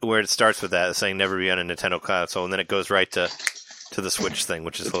it where it starts with that saying never be on a Nintendo console, and then it goes right to the Switch thing,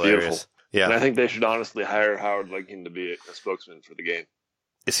 which is hilarious. Beautiful. Yeah, and I think they should honestly hire Howard Lincoln to be a spokesman for the game.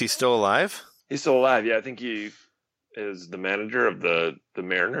 Is he still alive? He's still alive. Yeah, I think he is the manager of the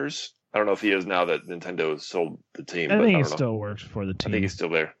Mariners. I don't know if he is now that Nintendo has sold the team. I think he still works for the team. I think he's still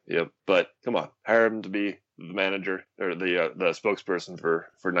there. Yep. But come on, hire him to be the manager or the spokesperson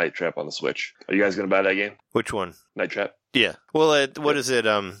for Night Trap on the Switch. Are you guys going to buy that game? Which one? Night Trap. Yeah. Well, what is it?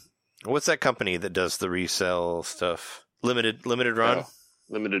 What's that company that does the resell stuff? Limited Run. Oh,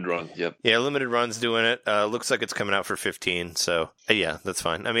 Limited Run. Yep. Yeah, Limited Run's doing it. Looks like it's coming out for $15. So yeah, that's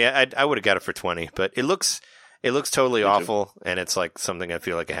fine. I mean, I would have got it for $20, but it looks totally awful, and it's like something I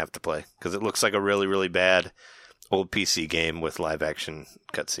feel like I have to play because it looks like a really, really bad old PC game with live action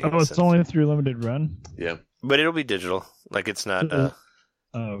cutscenes. Oh, it's only through Limited Run? Yeah. But it'll be digital. Like it's not. Oh,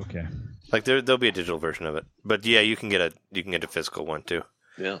 okay. Like there'll be a digital version of it. But yeah, you can get a physical one too.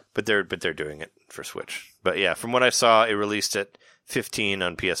 Yeah. But they're doing it for Switch. But yeah, from what I saw, it released at $15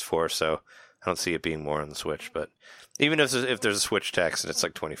 on PS4, so I don't see it being more on the Switch. But even if there's a Switch tax and it's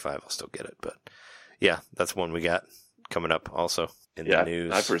like $25, I'll still get it. But yeah, that's one we got coming up also in the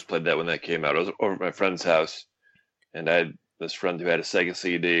news. I first played that when that came out. I was over at my friend's house, and I had this friend who had a Sega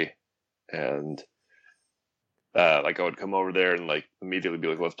CD, and I would come over there and immediately be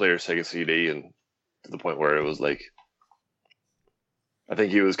like, let's play your Sega CD, and to the point where it was like, I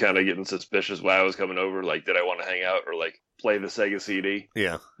think he was kind of getting suspicious why I was coming over. Like, did I want to hang out or play the Sega CD?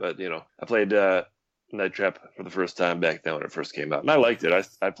 Yeah. But I played Night Trap for the first time back then when it first came out, and I liked it.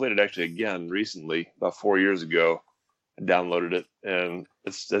 I played it actually again recently, about 4 years ago. I downloaded it, and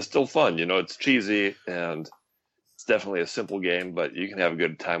it's still fun. It's cheesy, and it's definitely a simple game, but you can have a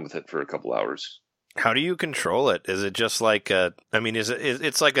good time with it for a couple hours. How do you control it? Is it just like it's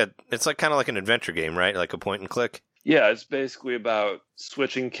kind of like an adventure game, right? Like a point and click? Yeah, it's basically about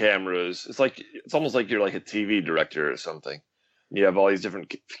switching cameras. It's almost like you're like a TV director or something. You have all these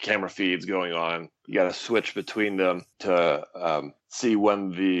different camera feeds going on. You got to switch between them to see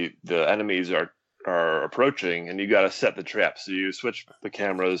when the enemies are approaching, and you got to set the trap. So you switch the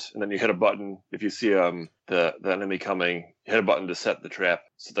cameras, and then you hit a button. If you see the enemy coming, you hit a button to set the trap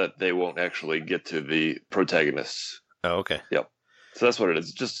so that they won't actually get to the protagonists. Oh, okay. Yep. So that's what it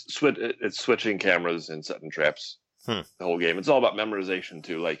is. It's switching cameras and setting traps. The whole game. It's all about memorization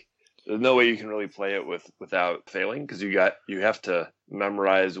too. There's no way you can really play it without failing because you have to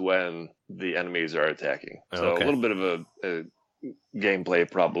memorize when the enemies are attacking. So a little bit of a gameplay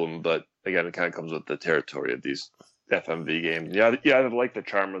problem, but again, it kind of comes with the territory of these FMV games. Yeah, you either like the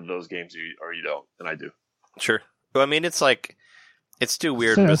charm of those games or you don't, and I do. Sure. Well, I mean, it's too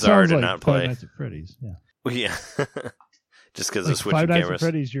weird and bizarre to not play. Five Nights at Freddy's, yeah. Well, yeah. Just because of switching Five Nights cameras. at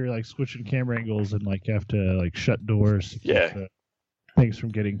Freddy's, you're switching camera angles and you have to shut doors. To keep things from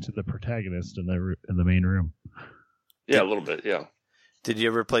getting to the protagonist in the main room. Yeah, a little bit. Yeah. Did you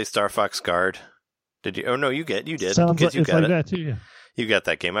ever play Star Fox Guard? Did you? Oh no, you did. Sounds because you got it. That too. Yeah. You got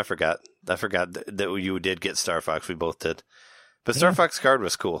that game. I forgot that you did get Star Fox. We both did. But Star Fox Guard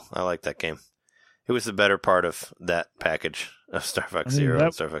was cool. I liked that game. It was the better part of that package of Star Fox Zero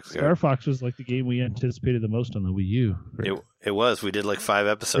and Star Fox Guard. Star Fox was the game we anticipated the most on the Wii U. It was. We did 5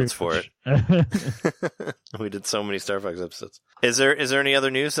 episodes for it. We did so many Star Fox episodes. Is there any other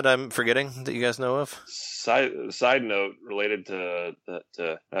news that I'm forgetting that you guys know of? Side note related to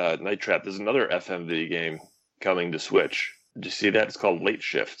Night Trap. There's another FMV game coming to Switch. Did you see that? It's called Late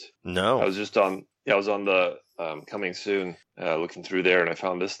Shift. No. I was on the Coming Soon looking through there, and I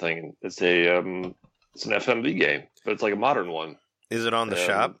found this thing. It's an FMV game, but it's like a modern one. Is it on the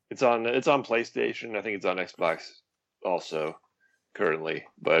shop? It's on PlayStation. I think it's on Xbox also currently,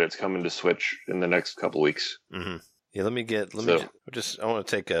 but it's coming to Switch in the next couple weeks. Mm-hmm. Yeah, I want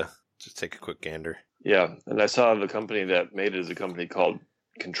to take a quick gander. Yeah, and I saw the company that made it is a company called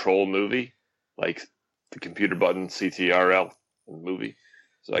Control Movie, like the computer button CTRL movie.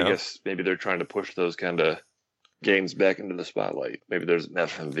 So I guess maybe they're trying to push those kind of games back into the spotlight. Maybe there's an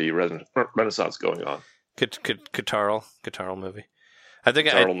FMV renaissance going on. Catarl movie. I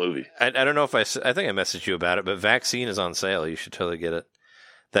think movie. I don't know if I think I messaged you about it, but Vaccine is on sale. You should totally get it.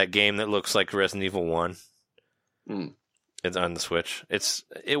 That game that looks like Resident Evil 1. It's on the Switch.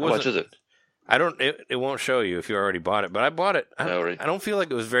 How much is it? It won't show you if you already bought it, but I bought it. I don't feel like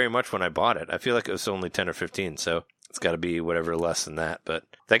it was very much when I bought it. I feel like it was only 10 or 15, so it's got to be whatever less than that. But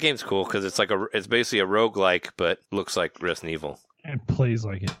that game's cool because it's basically a roguelike, but looks like Resident Evil. And plays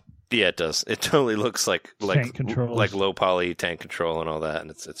like it. Yeah, it does. It totally looks like low poly tank control and all that, and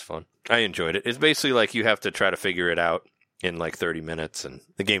it's fun. I enjoyed it. It's basically like you have to try to figure it out in like 30 minutes, and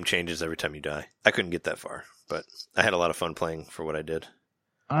the game changes every time you die. I couldn't get that far, but I had a lot of fun playing for what I did.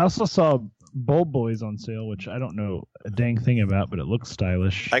 I also saw Bold Boys on sale, which I don't know a dang thing about, but it looks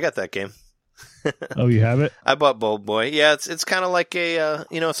stylish. I got that game. Oh, you have it? I bought Bold Boy. Yeah, it's kind of like a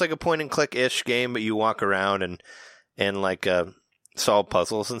it's like a point and click ish game, but you walk around and like solve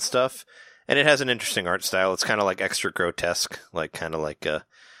puzzles and stuff. And it has an interesting art style. It's kind of like extra grotesque, like kind of like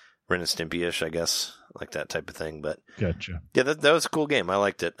Ren and Stimpy ish, I guess, like that type of thing. But gotcha. Yeah, that was a cool game. I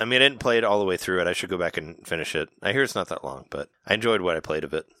liked it. I mean, I didn't play it all the way through it. I should go back and finish it. I hear it's not that long, but I enjoyed what I played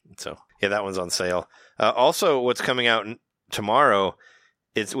of it. So yeah, that one's on sale. Also, what's coming out tomorrow.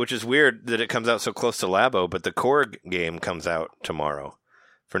 Which is weird that it comes out so close to Labo, but the Korg game comes out tomorrow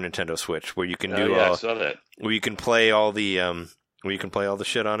for Nintendo Switch, where you can I saw that. Where you can play all the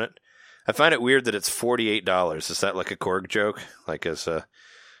shit on it. I find it weird that it's $48. Is that like a Korg joke? Like, did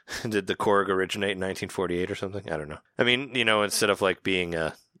the Korg originate in 1948 or something? I don't know. I mean, instead of like being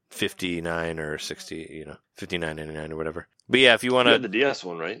 $59 or $60, $59.99 or whatever. But yeah, if you want to, you had the DS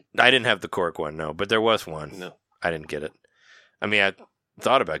one, right? I didn't have the Korg one, no, but there was one. No, I didn't get it. I mean, I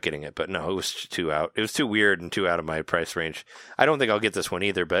thought about getting it, but no, it was too out. It was too weird and too out of my price range. I don't think I'll get this one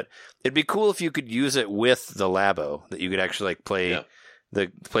either, but it'd be cool if you could use it with the Labo, that you could actually like play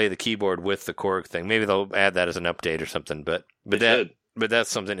the keyboard with the Korg thing. Maybe they'll add that as an update or something. But that's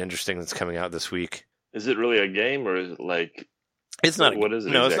something interesting that's coming out this week. Is it really a game or is it like? It's not. What is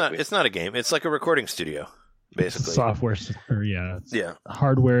it? No, exactly? It's not a game. It's like a recording studio, basically. Software, yeah.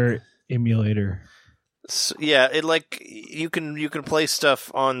 Hardware emulator. So, yeah, it like you can play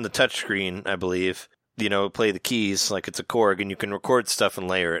stuff on the touchscreen, I believe. Play the keys like it's a Korg, and you can record stuff and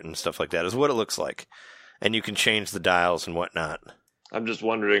layer it and stuff like that. Is what it looks like, and you can change the dials and whatnot. I'm just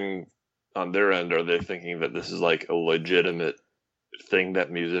wondering, on their end, are they thinking that this is like a legitimate thing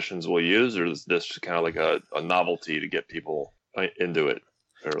that musicians will use, or is this just kind of like a novelty to get people into it?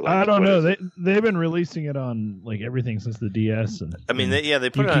 Or like, I don't know. They've been releasing it on like everything since the DS, and I mean, they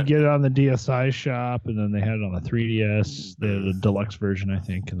put you could get it on the DSi shop, and then they had it on the 3DS, the deluxe version, I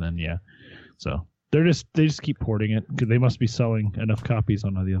think, and then so they just keep porting it because they must be selling enough copies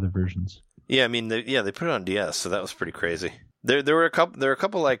on all the other versions. Yeah, I mean, they put it on DS, so that was pretty crazy. There were a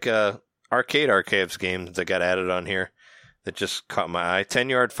couple like arcade archives games that got added on here that just caught my eye.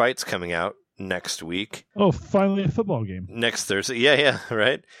 10-Yard Fight's coming out next week. Oh, finally a football game. Next Thursday. Yeah,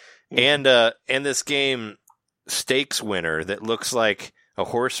 right. And this game, Stakes Winner, that looks like a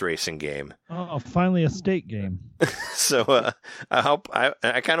horse racing game. Oh, finally a stake game. So I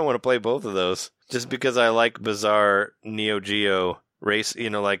kind of want to play both of those just because I like bizarre Neo Geo race,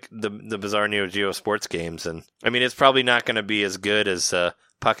 like the bizarre Neo Geo sports games. And I mean, it's probably not going to be as good as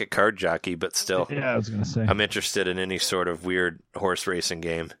Pocket Card Jockey, but still. Yeah, I was going to say. I'm interested in any sort of weird horse racing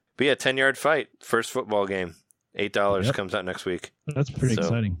game. But yeah, 10-Yard Fight, first football game, $8 comes out next week. That's pretty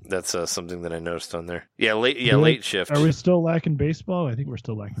exciting. That's something that I noticed on there. Yeah, late shift. Are we still lacking baseball? I think we're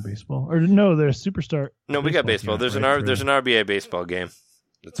still lacking baseball. Or no, there's Superstar. No, we got baseball. There's an RBI baseball game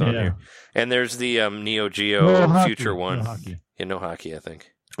that's on here, and there's the Neo Geo Future one. No hockey. Yeah, no hockey. I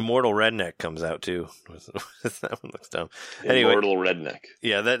think Immortal Redneck comes out too. That one looks dumb. Anyway, Immortal Redneck.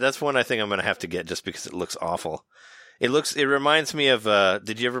 Yeah, that's one I think I'm gonna have to get just because it looks awful. It reminds me of,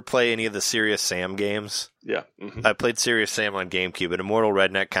 did you ever play any of the Serious Sam games? Yeah. Mm-hmm. I played Serious Sam on GameCube, and Immortal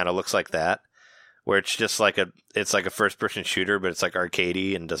Redneck kind of looks like that, where it's just like a first-person shooter, but it's like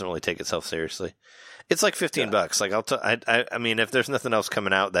arcadey and doesn't really take itself seriously. It's like $15. Like I mean, if there's nothing else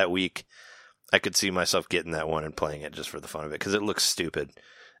coming out that week, I could see myself getting that one and playing it just for the fun of it, because it looks stupid,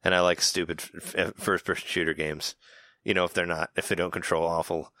 and I like stupid first-person shooter games. If they don't control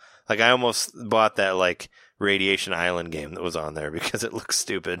awful. Like I almost bought that like Radiation Island game that was on there because it looks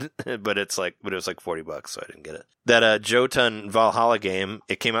stupid, but it was like $40, so I didn't get it. That Jotun Valhalla game,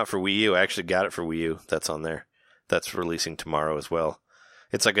 it came out for Wii U. I actually got it for Wii U. That's on there. That's releasing tomorrow as well.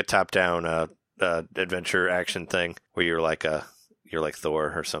 It's like a top-down adventure action thing where you're like you're like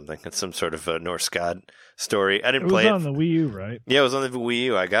Thor or something. It's some sort of a Norse god story. I didn't It play was on the Wii U, right? Yeah, it was on the Wii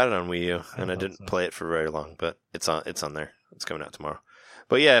U. I got it on Wii U, and I thought didn't so. play it for very long, but it's on there. It's coming out tomorrow.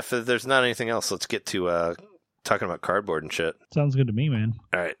 But yeah, if there's not anything else, let's get to talking about cardboard and shit. Sounds good to me, man.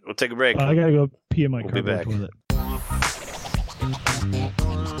 All right, we'll take a break. I gotta go pee in my We'll be cardboard back. toilet.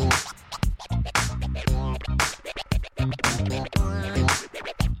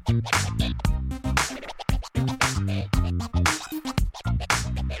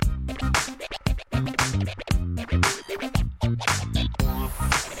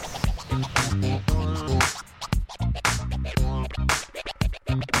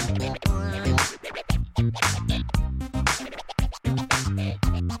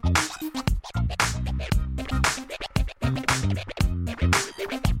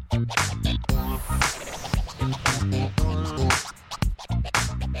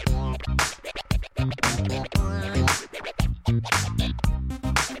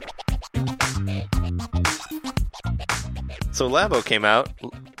 So Labo came out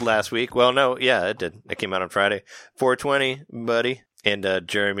last week. Well, no, yeah, it did. It came out on Friday, 420, buddy. And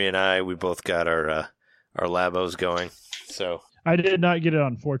Jeremy and I, we both got our Labos going. So I did not get it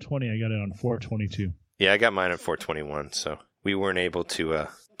on 420. I got it on 422. yeah, I got mine at 421. So we weren't able to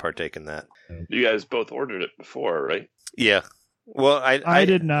partake in that. You guys both ordered it before, right? Yeah. Well, I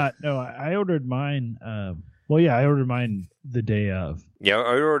did not. No, I ordered mine. I ordered mine the day of. Yeah,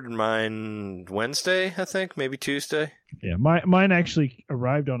 I ordered mine Wednesday, I think, maybe Tuesday. Yeah, mine actually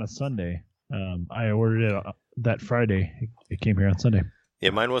arrived on a Sunday. I ordered it that Friday. It came here on Sunday. Yeah,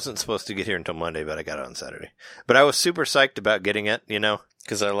 mine wasn't supposed to get here until Monday, but I got it on Saturday. But I was super psyched about getting it,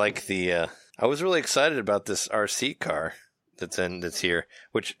 because I like the. I was really excited about this RC car that's here.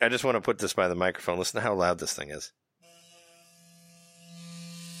 Which I just want to put this by the microphone. Listen to how loud this thing is.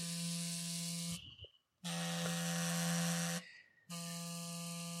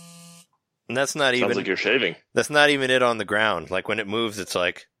 And that's not Sounds even. like you're shaving. That's not even it on the ground. Like when it moves, it's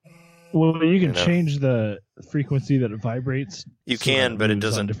like. Well, you can You know. change the frequency that it vibrates. You so can, that but it moves on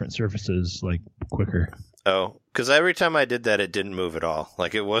doesn't. different surfaces like quicker. Oh, because every time I did that, it didn't move at all.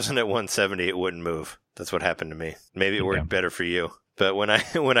 Like it wasn't at 170, it wouldn't move. That's what happened to me. Maybe it worked Yeah. better for you, but when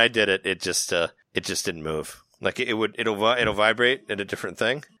I did it, it just didn't move. Like it'll vibrate at a different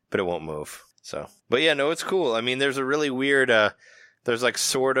thing, but it won't move. So, but yeah, no, it's cool. I mean, there's a really weird. There's like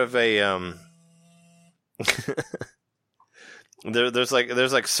sort of a there's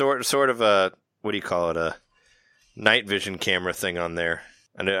like sort of a, what do you call it, a night vision camera thing on there.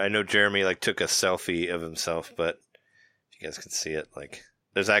 I know Jeremy like took a selfie of himself, but if you guys can see it, like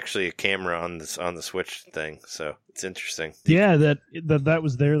there's actually a camera on the Switch thing, so it's interesting. Yeah, that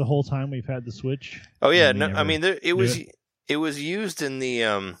was there the whole time we've had the Switch. Oh yeah, And no, they I never mean do it was used in the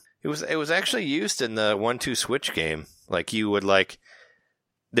it was actually used in the 1-2 Switch game. Like you would like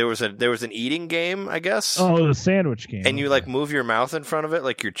there was an eating game, I guess. Oh, the sandwich game. And you like move your mouth in front of it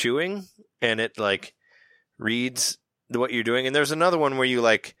like you're chewing, and it like reads what you're doing. And there's another one where you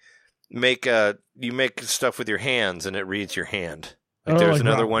like make stuff with your hands, and it reads your hand. Like there's like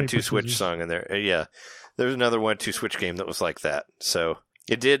another rock, 1-2 paper, Switch scissors. song in there. Yeah, there's another 1-2 Switch game that was like that. So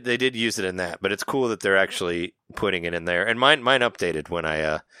they did use it in that, but it's cool that they're actually putting it in there. And mine updated when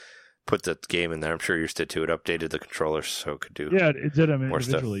I put the game in there. I'm sure yours did too. It updated the controllers so it could do. Yeah, it did them more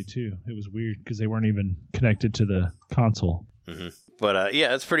individually too. It was weird because they weren't even connected to the console. Mm-hmm. But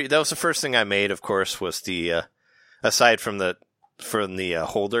yeah, it's pretty. That was the first thing I made. Of course, was the aside from the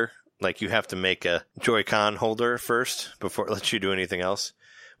holder. Like you have to make a Joy-Con holder first before it lets you do anything else.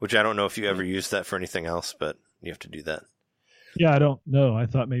 Which I don't know if you ever used that for anything else, but you have to do that. Yeah, I don't know. I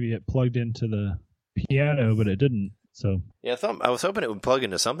thought maybe it plugged into the piano, but it didn't. So Yeah, I was hoping it would plug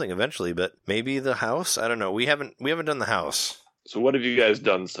into something eventually, but maybe the house. I don't know. We haven't done the house. So what have you guys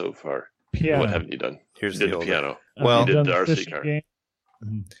done so far? piano. What haven't you done? Here's You did the the holder. piano. Well- I've You did done the RC fishing car. game.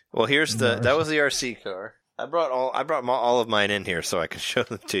 Mhm. Well, here's And the that RC. was the RC car. I brought all of mine in here so I can show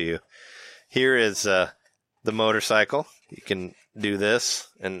them to you. Here is the motorcycle. You can do this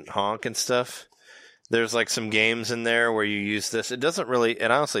and honk and stuff. There's like some games in there where you use this. It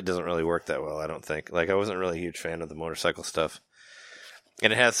honestly doesn't really work that well, I don't think. Like I wasn't really a huge fan of the motorcycle stuff.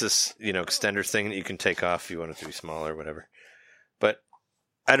 And it has this, extender thing that you can take off if you want it to be smaller or whatever. But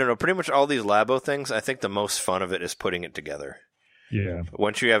I don't know, pretty much all these Labo things, I think the most fun of it is putting it together. Yeah.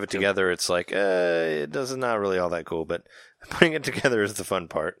 Once you have it together, it's like, it does not really all that cool, but putting it together is the fun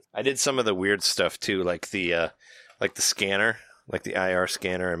part. I did some of the weird stuff too, like the scanner, like the IR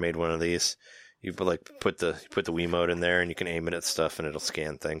scanner. I made one of these. You put the Wiimote in there, and you can aim it at stuff, and it'll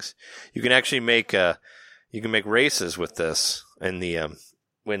scan things. You can actually make races with this in the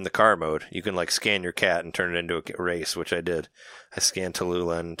in the car mode, you can like scan your cat and turn it into a race, which I did. I scanned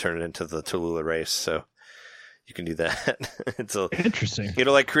Tallulah and turned it into the Tallulah race, so you can do that. It's interesting.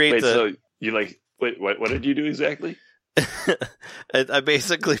 It'll like create so you like what did you do exactly? I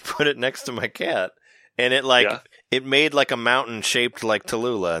basically put it next to my cat, and it made like a mountain shaped like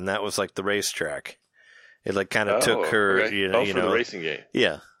Tallulah, and that was like the racetrack. It like kind of took her, okay. For the racing game.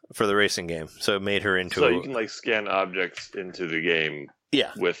 Yeah, for the racing game. So it made her into. So you can like scan objects into the game.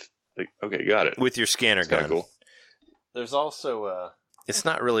 Yeah. Okay, got it. With your scanner gun. Cool. There's also it's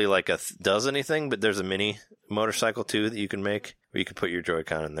not really like does anything, but there's a mini motorcycle too that you can make where you can put your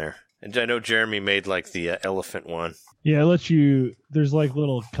Joy-Con in there. And I know Jeremy made like the elephant one. Yeah, it lets you. There's like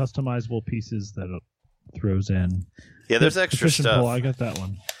little customizable pieces that it throws in. Yeah, there's extra stuff. Pole, I got that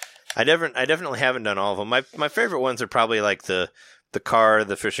one. I definitely haven't done all of them. My favorite ones are probably like the car,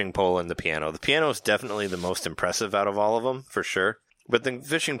 the fishing pole, and the piano. The piano is definitely the most impressive out of all of them, for sure. But the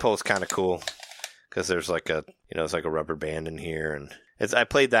fishing pole is kind of cool because there's like it's like a rubber band in here, and I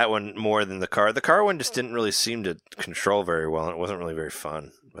played that one more than the car. The car one just didn't really seem to control very well, and it wasn't really very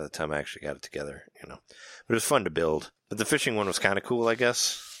fun by the time I actually got it together. But it was fun to build. But the fishing one was kind of cool, I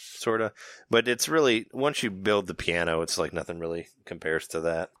guess. Sort of, but it's really once you build the piano, it's like nothing really compares to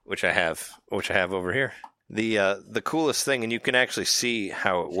that, which I have over here. The coolest thing, and you can actually see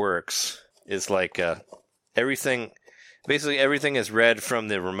how it works, is like everything. Basically, everything is read from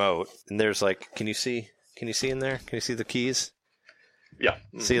the remote, and there's like, can you see in there? Can you see the keys? Yeah.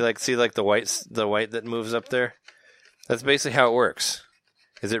 Mm-hmm. See like the white that moves up there. That's basically how it works.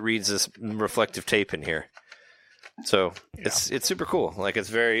 Is it reads this reflective tape in here. So it's super cool. Like it's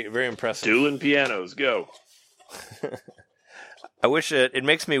very, very impressive. Dueling pianos, go. I wish it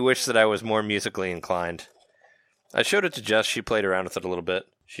makes me wish that I was more musically inclined. I showed it to Jess. She played around with it a little bit.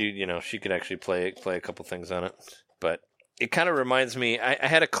 She could actually play a couple things on it. But it kind of reminds me. I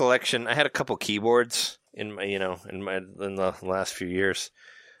had a collection. I had a couple keyboards in the last few years.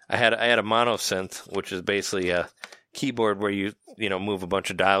 I had a monosynth, which is basically a keyboard where you move a bunch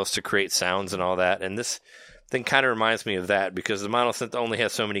of dials to create sounds and all that. And this thing kind of reminds me of that because the monosynth only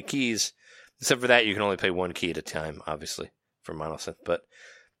has so many keys. Except for that, you can only play one key at a time, obviously, for monosynth. But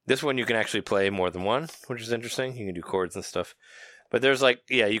this one, you can actually play more than one, which is interesting. You can do chords and stuff. But there's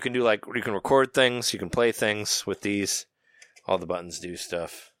you can record things, you can play things with these. All the buttons do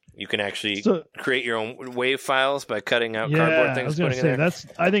stuff. You can actually create your own wave files by cutting out cardboard things. I was going to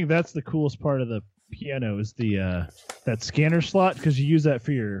say, I think that's the coolest part of the piano is the that scanner slot because you use that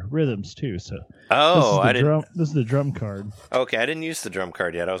for your rhythms too. So this is the drum card. Okay, I didn't use the drum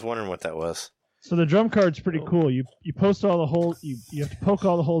card yet. I was wondering what that was. So the drum card's pretty cool. You post all the holes. You have to poke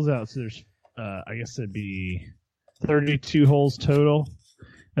all the holes out. So there's I guess it'd be 32 holes total,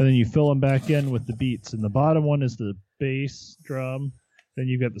 and then you fill them back in with the beats. And the bottom one is the bass drum. Then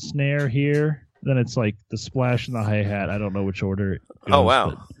you've got the snare here. Then it's like the splash and the hi-hat. I don't know which order it goes. Oh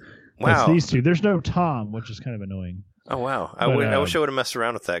wow. Wow. These two. There's no tom, which is kind of annoying. Oh wow! I wish I would have messed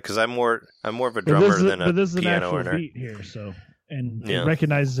around with that because I'm more of a drummer than a piano owner. But this is an actual beat here, so it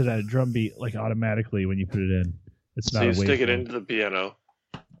recognizes it at a drum beat like automatically when you put it in. It's not. So you stick it into the piano,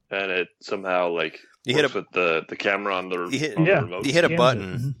 and it somehow works with the camera on the remote. You hit a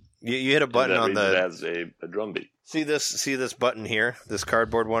button. Mm-hmm. You hit a button on the. It has a drum beat. See this button here, this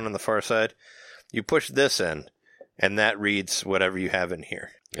cardboard one on the far side. You push this in, and that reads whatever you have in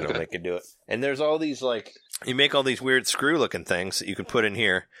here. It'll make it do it. And there's all these you make all these weird screw looking things that you can put in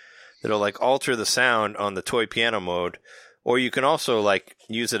here that'll alter the sound on the toy piano mode, or you can also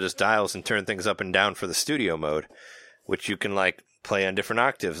use it as dials and turn things up and down for the studio mode, which you can play on different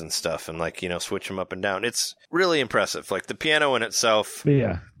octaves and stuff and switch them up and down. It's really impressive. The piano in itself.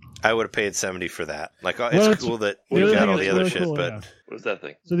 Yeah. I would have paid $70 for that. It's cool that we got all the other shit, but what's that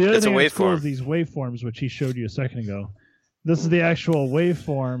thing? So the other thing that's cool is these waveforms, which he showed you a second ago. This is the actual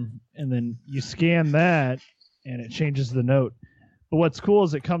waveform, and then you scan that, and it changes the note. But what's cool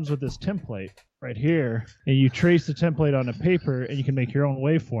is it comes with this template right here, and you trace the template on a paper, and you can make your own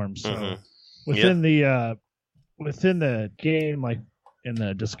waveform. So within the game, in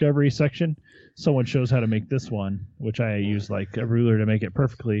the discovery section, someone shows how to make this one, which I use a ruler to make it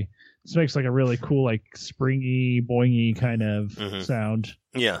perfectly. This makes a really cool, springy, boingy kind of sound.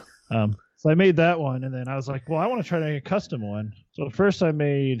 Yeah. So I made that one, and then I was like, well, I want to try to make a custom one. So first I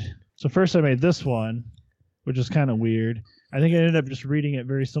made this one, which is kind of weird. I think I ended up just reading it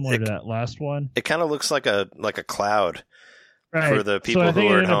very similar to that last one. It kind of looks like a cloud for the people who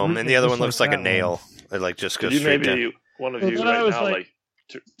are at home, and the other one looks like a nail. It just goes straight down. One of you right now,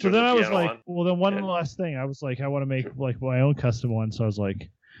 so then I was like, well, then one last thing. I was like, I want to make my own custom one. So I was like,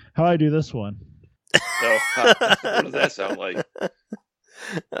 how do I do this one? So, what does that sound like?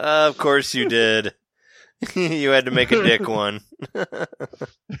 Of course you did. You had to make a dick one.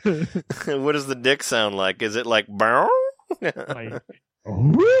 What does the dick sound like? Is it like bow? Like,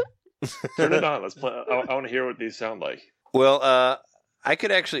 Turn it on. Let's play. I want to hear what these sound like. Well, I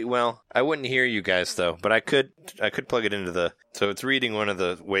could actually. Well, I wouldn't hear you guys though, but I could plug it into the. So it's reading one of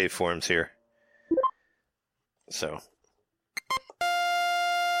the waveforms here. So.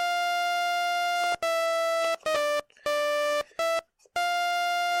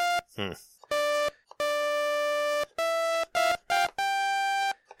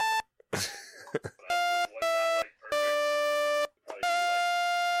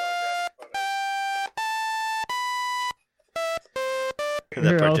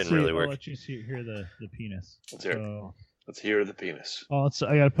 That part didn't really work. I'll let you hear the penis. Let's hear it. Let's hear the penis. Oh,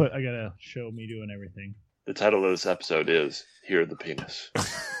 I gotta show me doing everything. The title of this episode is "Hear the Penis."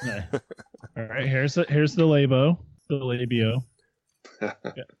 Yeah. All right, here's the labio.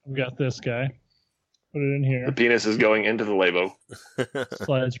 We got this guy. Put it in here. The penis is going into the labio.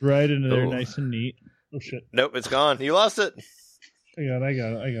 Slides right into there, nice and neat. Oh shit! Nope, it's gone. You lost it. I got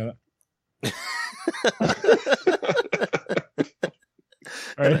it.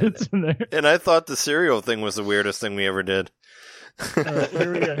 All right, it's in there. And I thought the cereal thing was the weirdest thing we ever did. All right,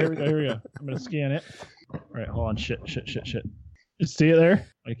 here we go. I'm gonna scan it. All right, hold on. Shit. You see it there?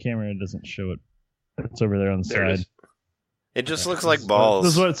 My camera doesn't show it. It's over there on the side. It just looks like balls.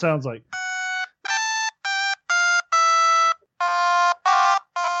 This is what it sounds like.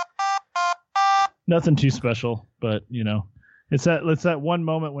 Nothing too special, but it's that one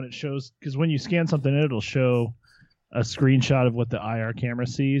moment when it shows, because when you scan something, it'll show a screenshot of what the IR camera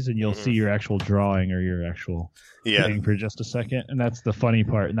sees, and you'll see your actual drawing or your actual thing for just a second, and that's the funny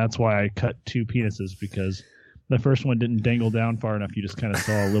part, and that's why I cut two penises, because the first one didn't dangle down far enough. You just kind of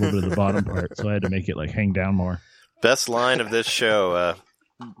saw a little bit of the bottom part, so I had to make it hang down more. Best line of this show: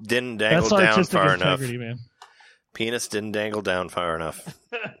 didn't dangle down far enough. Man. Penis didn't dangle down far enough.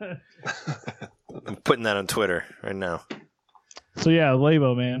 I'm putting that on Twitter right now. So yeah,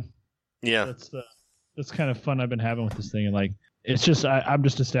 labio, man. Yeah, that's kind of fun I've been having with this thing, and it's just I'm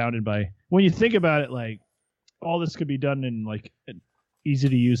just astounded by when you think about it. All this could be done in easy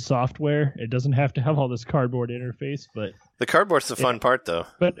to use software. It doesn't have to have all this cardboard interface, but the cardboard's the fun part though.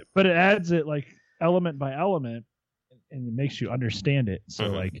 But it adds it element by element, and it makes you understand it.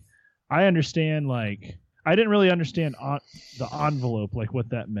 So I understand I didn't really understand the envelope, what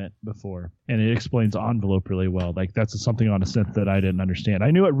that meant before, and it explains envelope really well. That's something on a synth that I didn't understand. I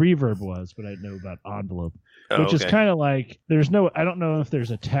knew what reverb was, but I didn't know about envelope, which is kind of there's no. I don't know if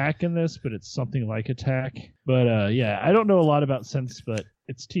there's a tack in this, but it's something like a tack. But I don't know a lot about synths, but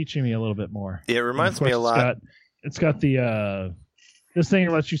it's teaching me a little bit more. Yeah, it reminds me a lot. It's got the this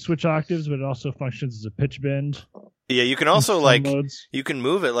thing lets you switch octaves, but it also functions as a pitch bend. Yeah, you can also you can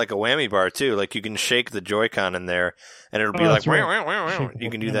move it like a whammy bar too. You can shake the Joy-Con in there, and it'll be right. Wow. You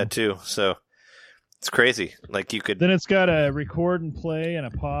can do that too. So it's crazy. You could. Then it's got a record and play and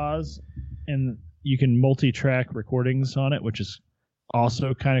a pause, and you can multi-track recordings on it, which is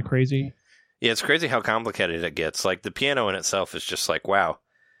also kind of crazy. Yeah, it's crazy how complicated it gets. The piano in itself is just wow,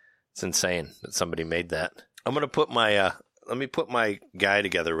 it's insane that somebody made that. I'm gonna put my let me put my guy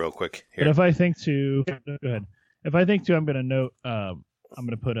together real quick here. But if I think to go ahead. If I think to, I'm going to note, I'm going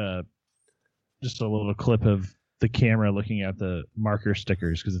to put just a little clip of the camera looking at the marker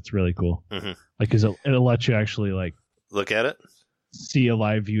stickers, because it's really cool. Mm-hmm. Because it'll let you actually look at it, see a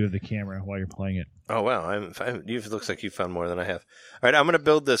live view of the camera while you're playing it. Oh wow! It looks like you found more than I have. All right, I'm going to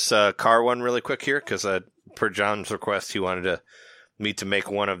build this car one really quick here, because per John's request, he wanted me to make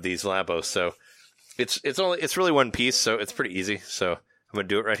one of these labos. So it's really one piece, so it's pretty easy. So I'm going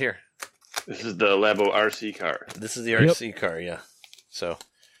to do it right here. This is the Labo RC car. This is the RC car, yeah. So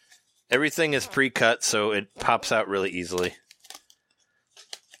everything is pre-cut, so it pops out really easily,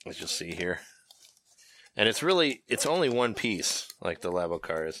 as you'll see here. And it's only one piece, like the Labo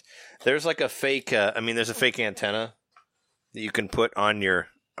car is. There's a fake, there's a fake antenna that you can put on your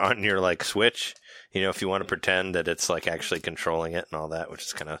switch, if you want to pretend that it's actually controlling it and all that, which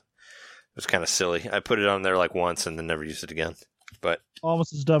is kind of silly. I put it on there once and then never used it again. But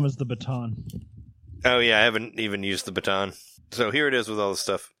almost as dumb as the baton. Oh yeah, I haven't even used the baton. So here it is with all the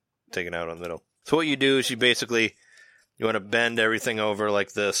stuff taken out on the middle. So what you do is you want to bend everything over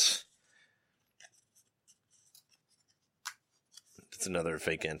like this. It's another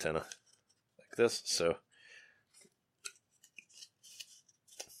fake antenna like this. So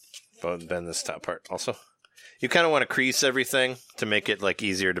bend this top part also. You kind of want to crease everything to make it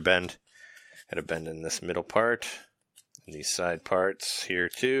easier to bend. Got to bend in this middle part. And these side parts here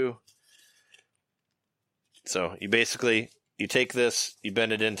too. So you you take this, you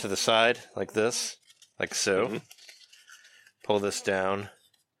bend it into the side like this, like so. Mm-hmm. Pull this down.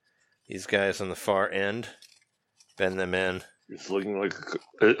 These guys on the far end, bend them in. It's looking like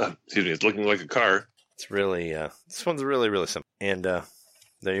it's looking like a car. It's really this one's really, really simple. And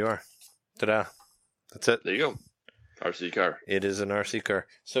there you are. Ta-da. That's it. There you go. RC car. It is an RC car.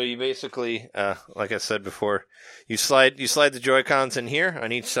 So you basically, like I said before, you slide the Joy-Cons in here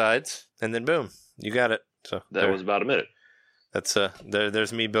on each sides, and then boom, you got it. So that was about a minute. That's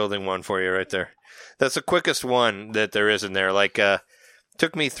there's me building one for you right there. That's the quickest one that there is in there. Like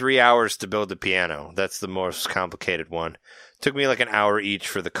took me 3 hours to build the piano. That's the most complicated one. Took me like an hour each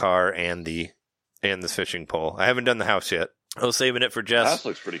for the car and the fishing pole. I haven't done the house yet. I was saving it for Jess. The house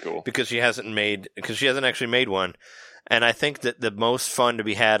looks pretty cool because she hasn't actually made one. And I think that the most fun to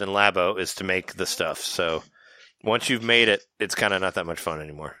be had in Labo is to make the stuff. So once you've made it, it's kind of not that much fun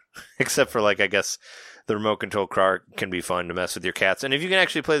anymore. Except for, like, I guess the remote control car can be fun to mess with your cats. And if you can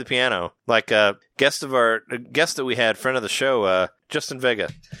actually play the piano, like guest that we had, friend of the show, Justin Vega.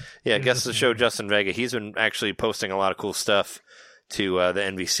 Yeah, guest of the show, Justin Vega. He's been actually posting a lot of cool stuff to the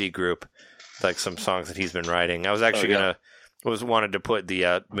NVC group, like some songs that he's been writing. I was actually wanted to put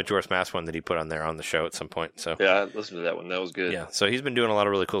the Majora's Mask one that he put on there on the show at some point. So yeah, I listened to that one. That was good. Yeah, so he's been doing a lot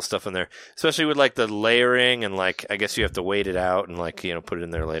of really cool stuff in there, especially with like the layering and like I guess you have to wait it out and like put it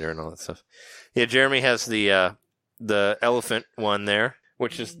in there later and all that stuff. Yeah, Jeremy has the elephant one there,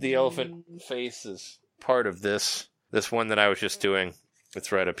 which is the elephant face is part of this one that I was just doing.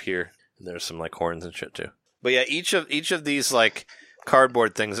 It's right up here. And there's some like horns and shit too. But yeah, each of these like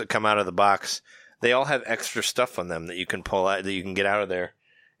cardboard things that come out of the box, they all have extra stuff on them that you can pull out, that you can get out of there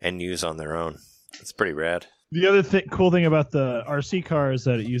and use on their own. It's pretty rad. The other cool thing about the RC car is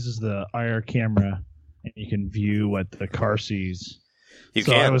that it uses the IR camera, and you can view what the car sees. You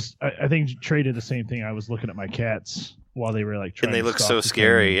can. I think Trey did the same thing. I was looking at my cats while they were like trying. And they look so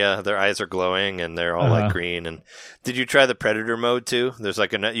scary. Yeah, their eyes are glowing and they're all like green. And did you try the Predator mode too? There's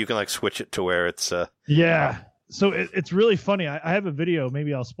like you can like switch it to where it's. Yeah. So it's really funny. I have a video.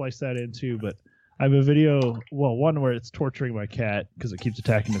 Maybe I'll splice that in too, but. I have a video, one where it's torturing my cat because it keeps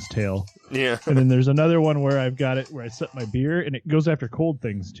attacking his tail. Yeah. And then there's another one where I've got it where I set my beer and it goes after cold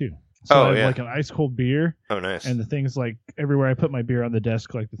things too. So I have like an ice cold beer. Oh, nice. And the thing's like everywhere I put my beer on the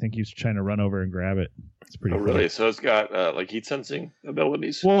desk, like the thing keeps trying to run over and grab it. It's pretty funny. Really? So it's got like heat sensing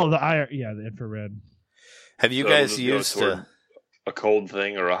abilities? Well, the infrared. Have you guys used a cold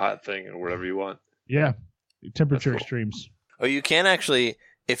thing or a hot thing or whatever you want? Yeah. Temperature extremes. Oh, you can actually...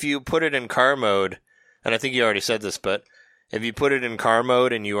 If you put it in car mode, and I think you already said this, but if you put it in car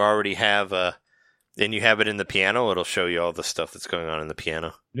mode and you already have then you have it in the piano, it'll show you all the stuff that's going on in the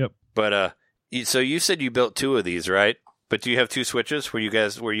piano. Yep. But so you said you built 2 of these, right? But do you have 2 switches? Were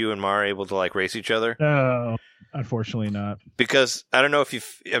you and Mar able to like race each other? No, unfortunately not. Because I don't know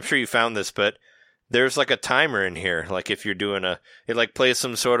if I'm sure you found this, but there's like a timer in here. Like if you're doing it like plays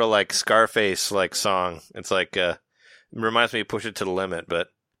some sort of like Scarface like song. It's like it reminds me of Push It to the Limit, but.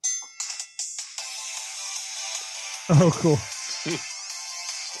 Oh, cool.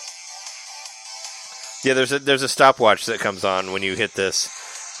 Yeah, there's a stopwatch that comes on when you hit this,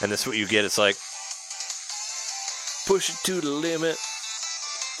 and this is what you get. It's like push it to the limit,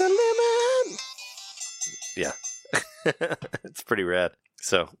 the limit. Yeah, it's pretty rad.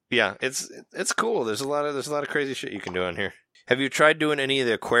 So yeah, it's cool. There's a lot of crazy shit you can do on here. Have you tried doing any of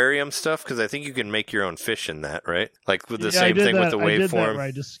the aquarium stuff? Because I think you can make your own fish in that, right? Like with the same thing with the waveform. I did that where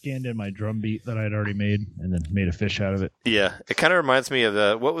I just scanned in my drum beat that I'd already made and then made a fish out of it. Yeah, it kind of reminds me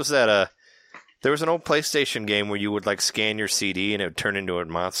of what was that? There was an old PlayStation game where you would like scan your CD and it would turn into a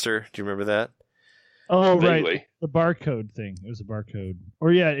monster. Do you remember that? Oh, right, the barcode thing. It was a barcode.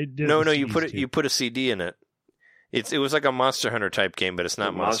 Or yeah, it did. No, you put a CD in it. It was like a Monster Hunter type game, but it's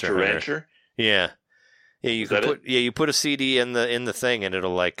not Monster Hunter. Rancher? Yeah. Yeah, you put a CD in the thing and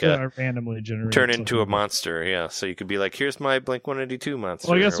it'll like randomly generate turn into a monster. Yeah, so you could be like, here's my Blink-182 monster.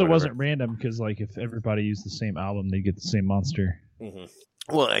 Well, I guess it wasn't random because like if everybody used the same album, they get the same monster.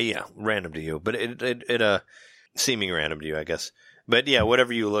 Mm-hmm. Well, yeah, random to you, but it seeming random to you, I guess. But yeah,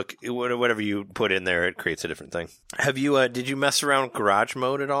 whatever you put in there, it creates a different thing. Have you did you mess around with Garage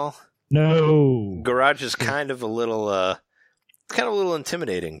mode at all? No. Garage is kind of a little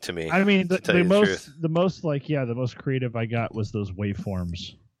intimidating to me. I mean, the most creative I got was those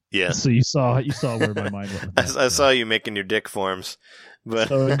waveforms. Yeah. So you saw where my mind went. I saw you making your dick forms, but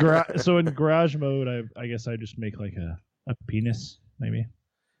so in Garage mode, I guess I just make like a penis, maybe.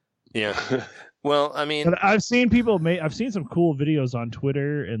 Yeah. Well, I mean, but I've seen some cool videos on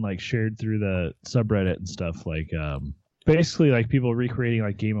Twitter and like shared through the subreddit and stuff, like basically like people recreating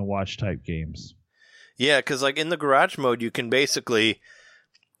like Game & Watch type games. Yeah, because like in the garage mode, you can basically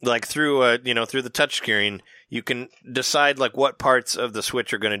like through the touchscreen, you can decide like what parts of the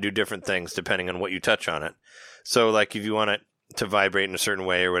Switch are going to do different things depending on what you touch on it. So like if you want it to vibrate in a certain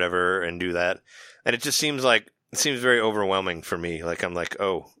way or whatever, and do that, and it seems very overwhelming for me. Like I'm like,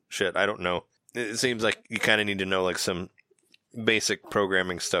 oh shit, I don't know. It seems like you kind of need to know like some basic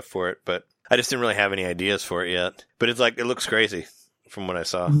programming stuff for it, but I just didn't really have any ideas for it yet. But it's like it looks crazy from what I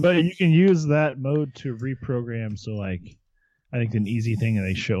saw. But you can use that mode to reprogram. So like, I think an easy thing that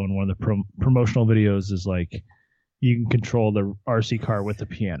they show in one of the promotional videos is like you can control the RC car with the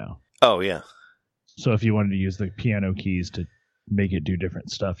piano. Oh yeah. So if you wanted to use the piano keys to make it do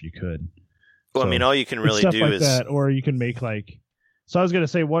different stuff, you could. Well, so, I mean, all you can really stuff do like is that, or you can make like. So I was going to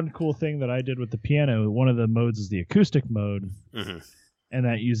say one cool thing that I did with the piano. One of the modes is the acoustic mode, and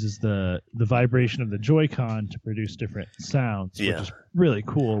that uses the vibration of the Joy-Con to produce different sounds, which is really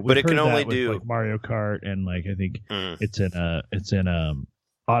cool. But it can only do like Mario Kart, and like I think it's in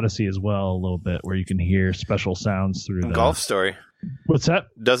Odyssey as well a little bit, where you can hear special sounds through the Golf Story. What's that?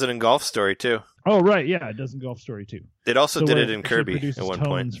 Does it in Golf Story too? Oh right, yeah, it does in Golf Story too. It also did it in Kirby at one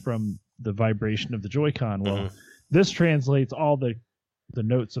point from the vibration of the Joy-Con. Well, this translates all the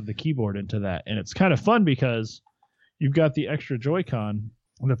notes of the keyboard into that, and it's kind of fun because you've got the extra Joy-Con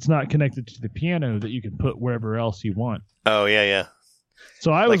that's not connected to the piano that you can put wherever else you want. Oh yeah.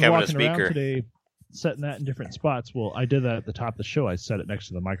 So I was walking around today setting that in different spots. Well, I did that at the top of the show. I set it next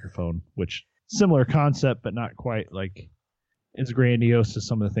to the microphone, which similar concept, but not quite like as grandiose as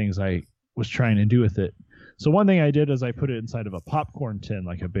some of the things I was trying to do with it. So one thing I did is I put it inside of a popcorn tin,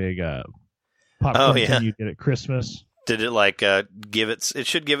 like a big popcorn tin you get at Christmas. Did it like give it? It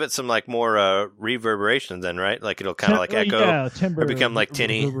should give it some like more reverberation then, right? Like it'll kind of like echo, timbre, or become like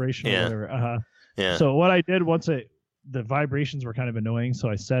tinny, reverberation or whatever. Yeah. So what I did the vibrations were kind of annoying, so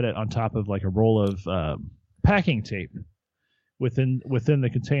I set it on top of like a roll of packing tape within the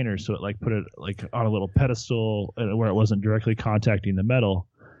container, so it like put it like on a little pedestal where it wasn't directly contacting the metal,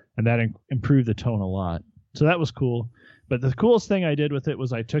 and that improved the tone a lot. So that was cool. But the coolest thing I did with it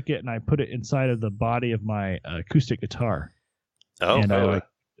was I took it and I put it inside of the body of my acoustic guitar. Oh,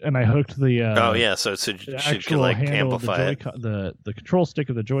 and I hooked the so it should like amplify the control stick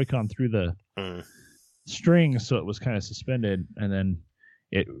of the Joy-Con through the strings, so it was kind of suspended, and then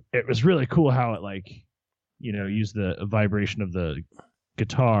it was really cool how it like used the vibration of the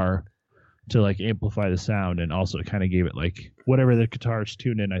guitar to like amplify the sound, and also it kind of gave it like whatever the guitar's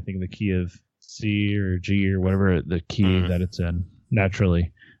tuned in. I think the key of C or G or whatever the key that it's in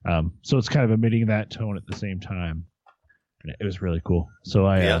naturally. So it's kind of emitting that tone at the same time. And it was really cool. So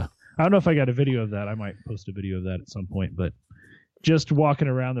I don't know if I got a video of that. I might post a video of that at some point, but just walking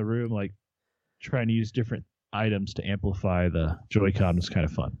around the room, like trying to use different items to amplify the Joy-Con was kind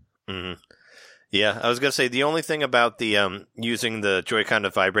of fun. Mm-hmm. Yeah, I was going to say the only thing about the using the Joy-Con to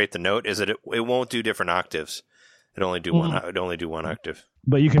vibrate the note is that it won't do different octaves. It only do one octave.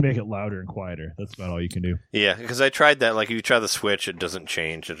 But you can make it louder and quieter. That's about all you can do. Yeah, because I tried that. Like if you try the Switch, it doesn't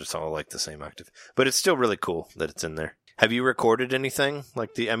change. It's all like the same octave. But it's still really cool that it's in there. Have you recorded anything?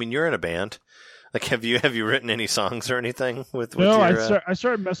 You're in a band. Like have you written any songs or anything with No, I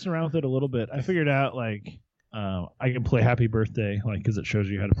started messing around with it a little bit. I figured out like I can play Happy Birthday, like because it shows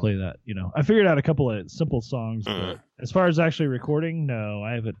you how to play that. I figured out a couple of simple songs, but as far as actually recording, no,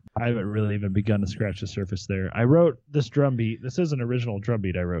 I haven't really even begun to scratch the surface there. I wrote this drum beat. This is an original drum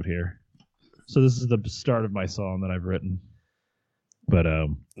beat I wrote here, so this is the start of my song that I've written. But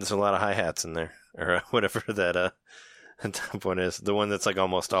there's a lot of hi-hats in there, or whatever that top one is. The one that's like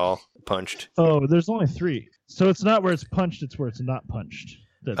almost all punched. Oh, there's only 3, so it's not where it's punched; it's where it's not punched.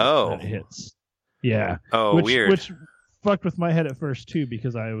 That it hits. Yeah. Oh, weird. Which fucked with my head at first too,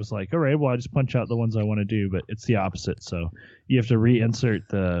 because I was like, all right, well, I just punch out the ones I want to do, but it's the opposite. So you have to reinsert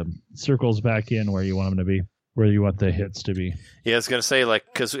the circles back in where you want them to be, where you want the hits to be. Yeah, I was gonna say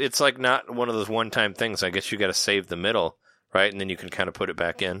because it's like not one of those one-time things. I guess you got to save the middle, right, and then you can kind of put it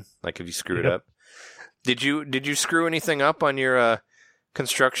back in, like if you screw it up. Did you screw anything up on your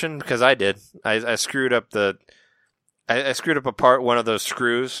construction? Because I did. I screwed up I screwed up one of those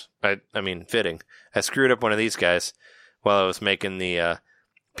screws. Fitting. I screwed up one of these guys while I was making the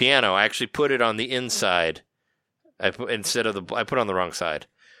piano. I actually put it on the inside. I put it on the wrong side.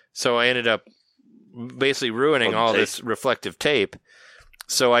 So I ended up basically ruining all this reflective tape.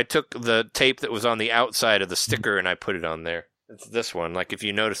 So I took the tape that was on the outside of the sticker and I put it on there. It's this one. Like if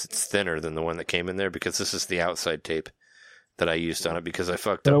you notice, it's thinner than the one that came in there because this is the outside tape that I used on it because I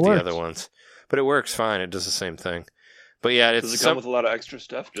fucked up the other ones. But it works fine. It does the same thing. But yeah, does it come with a lot of extra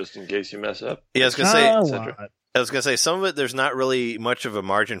stuff just in case you mess up? Yeah, I was gonna say some of it. There's not really much of a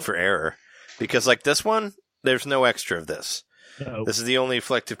margin for error Because like this one, there's no extra of this. No. This is the only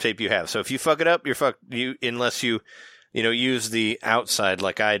reflective tape you have. So if you fuck it up, you're fucked. Unless you use the outside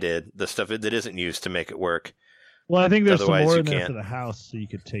like I did, the stuff that isn't used to make it work. Well, I think there's some Otherwise, more you in there can't. for the house, so you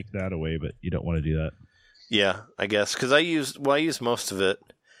could take that away, but you don't want to do that. Yeah, I guess because I used most of it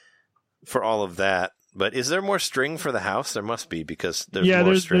for all of that. But is there more string for the house? There must be because there's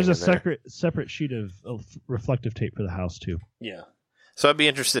more string. There's a in there. separate sheet of reflective tape for the house too. Yeah. So I'd be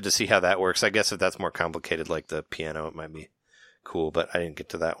interested to see how that works. I guess if that's more complicated, like the piano, it might be cool. But I didn't get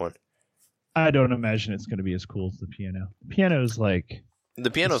to that one. I don't imagine it's going to be as cool as the piano. The piano is like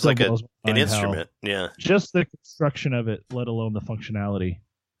The piano's like an instrument. Yeah. Just the construction of it, let alone the functionality.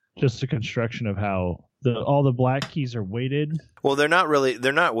 Just the construction of how all the black keys are weighted. Well, they're not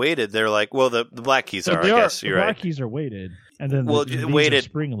weighted. They're like, well, the black keys are, I guess. You're right. The right. black keys are weighted. And then these weighted are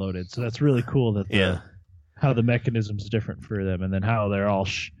spring loaded. So that's really cool that how the mechanism's different for them. And then how they're all,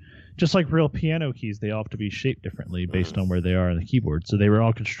 just like real piano keys, they all have to be shaped differently based on where they are on the keyboard. So they were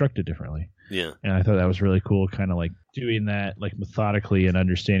all constructed differently. Yeah. And I thought that was really cool, kind of like doing that like methodically and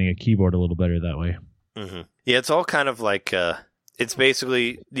understanding a keyboard a little better that way. Mm-hmm. Yeah, it's all kind of like, it's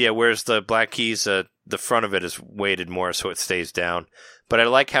basically, whereas the black keys, the front of it is weighted more so it stays down. But I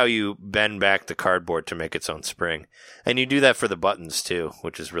like how you bend back the cardboard to make its own spring. And you do that for the buttons too,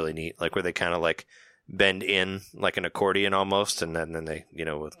 which is really neat. Like where they kind of like bend in like an accordion almost, and then they,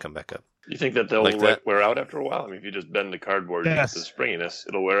 will come back up. You think that they'll wear out after a while? I mean, if you just bend the cardboard and get the springiness,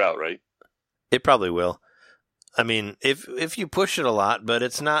 it'll wear out, right? It probably will. I mean, if you push it a lot, but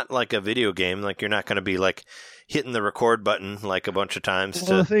it's not like a video game. Like you're not going to be like hitting the record button like a bunch of times.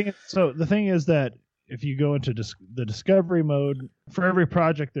 Well, the thing is that if you go into the discovery mode, for every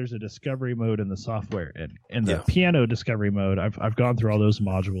project there's a discovery mode in the software, and in the piano discovery mode, I've gone through all those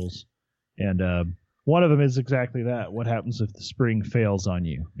modules, and one of them is exactly that. What happens if the spring fails on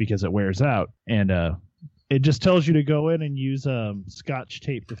you because it wears out, and it just tells you to go in and use Scotch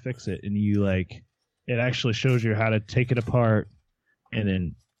tape to fix it, and it actually shows you how to take it apart and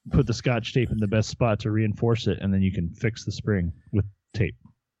then put the Scotch tape in the best spot to reinforce it, and then you can fix the spring with tape.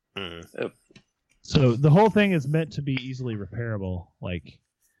 Mm-hmm. Yep. So the whole thing is meant to be easily repairable. Like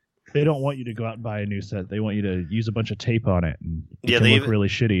they don't want you to go out and buy a new set. They want you to use a bunch of tape on it, and it can look really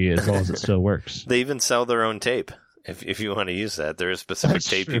shitty as long as it still works. They even sell their own tape if you want to use that. There is specific That's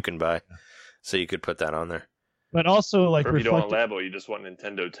tape true. you can buy, so you could put that on there. But also, like, or if you don't want Labo, you just want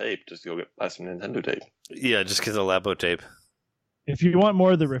Nintendo tape. Just go buy some Nintendo tape. Yeah, just get the Labo tape. If you want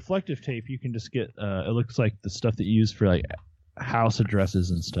more of the reflective tape, you can just get. It looks like the stuff that you use for like house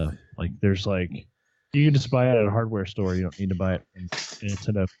addresses and stuff. Like, there's like, you can just buy it at a hardware store. You don't need to buy it in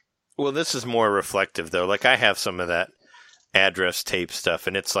Nintendo. Well, this is more reflective though. Like I have some of that address tape stuff,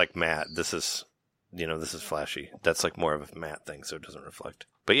 and it's like matte. This is, this is flashy. That's like more of a matte thing, so it doesn't reflect.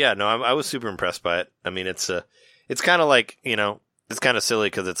 But yeah, no, I was super impressed by it. I mean, it's kind of like, it's kind of silly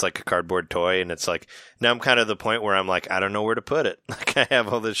because it's like a cardboard toy, and it's like, now I'm kind of the point where I'm like, I don't know where to put it. Like I have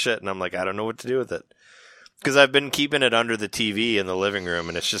all this shit, and I'm like, I don't know what to do with it. Because I've been keeping it under the TV in the living room,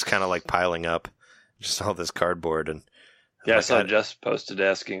 and it's just kind of like piling up, just all this cardboard. And yeah, I saw Jess posted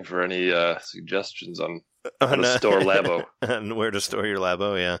asking for any suggestions on how to store Labo. And where to store your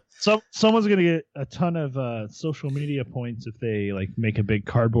Labo, yeah. So someone's gonna get a ton of social media points if they like make a big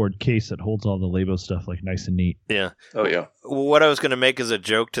cardboard case that holds all the Labo stuff like nice and neat. Yeah. Oh yeah. Well, what I was gonna make as a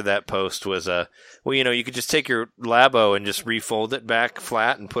joke to that post was, you could just take your Labo and just refold it back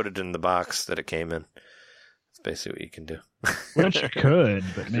flat and put it in the box that it came in. That's basically what you can do. Which you could,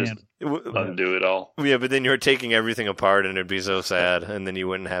 but man, undo it all. Yeah, but then you're taking everything apart, and it'd be so sad, and then you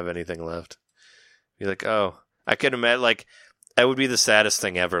wouldn't have anything left. You're like, oh, I could imagine, like, that would be the saddest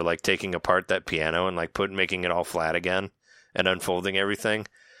thing ever, like, taking apart that piano and, like, making it all flat again and unfolding everything.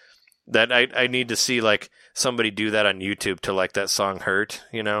 That I need to see, like, somebody do that on YouTube to, like, that song Hurt,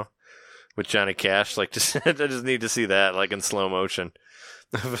 with Johnny Cash. Like, I just need to see that, like, in slow motion.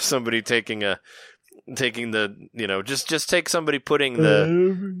 Somebody taking the, just take somebody putting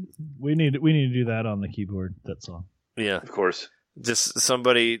the... We need to do that on the keyboard, that song. Yeah. Of course. Just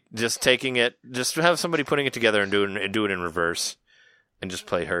somebody just taking it, just have somebody putting it together and do it in reverse, and just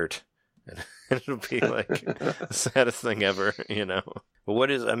play Hurt, and it'll be like the saddest thing ever, But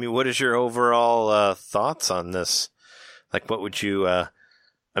what is your overall thoughts on this? Like, what would you? I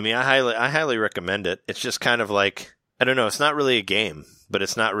highly recommend it. It's just kind of like, I don't know. It's not really a game, but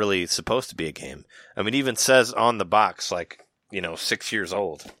it's not really supposed to be a game. I mean, it even says on the box, like 6 years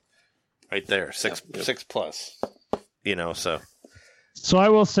old, right there, 6 plus, so. So I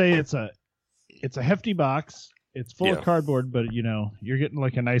will say it's a hefty box. It's full of cardboard, but you're getting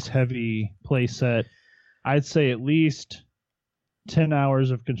like a nice heavy play set. I'd say at least 10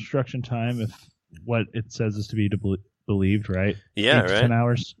 hours of construction time if what it says is to be believed, right? Yeah, 8 to right. 10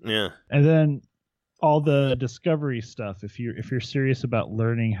 hours. Yeah. And then all the discovery stuff, if you're serious about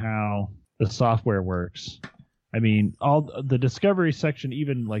learning how the software works. I mean, all the discovery section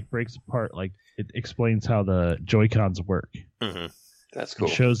even like breaks apart, like it explains how the Joy-Cons work. Mm-hmm. That's cool.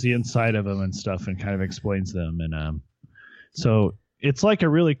 It shows the inside of them and stuff and kind of explains them. And so it's like a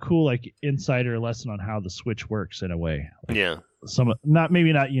really cool like insider lesson on how the Switch works in a way. Like Yeah.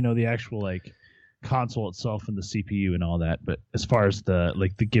 Maybe not, the actual like console itself and the CPU and all that, but as far as the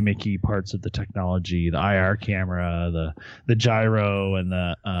gimmicky parts of the technology, the IR camera, the gyro and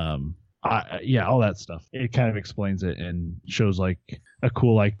the all that stuff, it kind of explains it and shows like a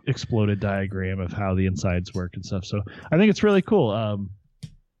cool like exploded diagram of how the insides work and stuff. So I think it's really cool.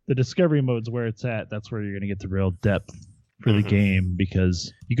 The discovery mode's where it's at. That's where you're going to get the real depth for the game,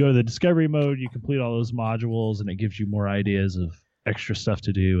 because you go to the discovery mode, you complete all those modules, and it gives you more ideas of extra stuff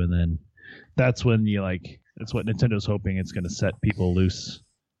to do, and then that's when that's what Nintendo's hoping it's going to set people loose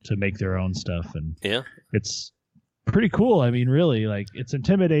to make their own stuff. And it's pretty cool. I mean, really, like, it's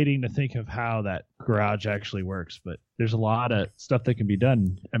intimidating to think of how that garage actually works, but there's a lot of stuff that can be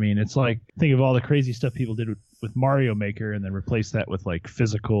done. I mean, it's like, think of all the crazy stuff people did with Mario Maker and then replace that with like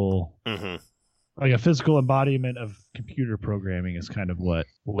physical, like a physical embodiment of computer programming is kind of what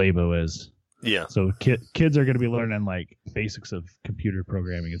Labo is. Yeah. So kids are going to be learning like basics of computer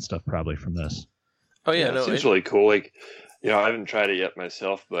programming and stuff probably from this. Oh yeah, it seems really cool. Like, I haven't tried it yet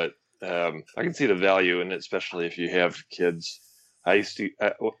myself, but I can see the value in it, especially if you have kids.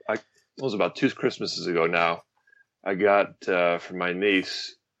 It was about 2 Christmases ago now. I got for my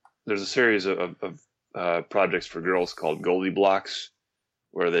niece. There's a series of projects for girls called Goldie Blocks,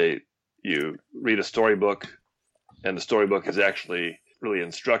 where you read a storybook, and the storybook is actually really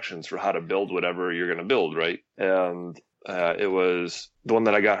instructions for how to build whatever you're going to build, right? And it was the one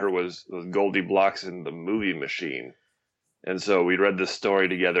that I got her was Goldie Blocks in the Movie Machine. And so we read this story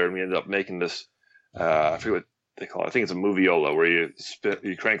together, and we ended up making this. I forget what they call it. I think it's a moviola, where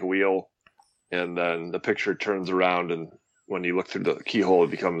you crank a wheel, and then the picture turns around, and when you look through the keyhole,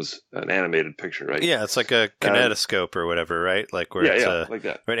 it becomes an animated picture, right? Yeah, it's like a kinetoscope or whatever, right? Like where like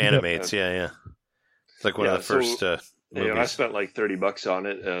that. Where it animates. Yeah. It's like one of the first movies. I spent like $30 on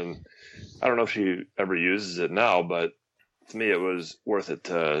it, and I don't know if she ever uses it now, but to me, it was worth it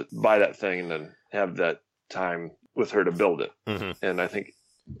to buy that thing and then have that time with her to build it. Mm-hmm. And I think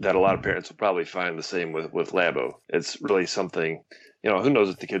that a lot of parents will probably find the same with Labo. It's really something, who knows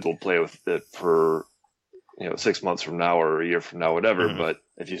if the kids will play with it for 6 months from now or a year from now, whatever. Mm-hmm. But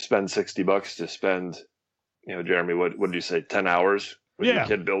if you spend $60 to spend, Jeremy, what did you say, 10 hours with your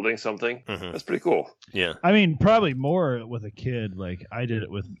kid building something? Mm-hmm. That's pretty cool. Yeah. I mean, probably more with a kid. Like I did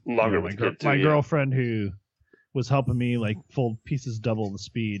it with longer with my girlfriend who was helping me like fold pieces double the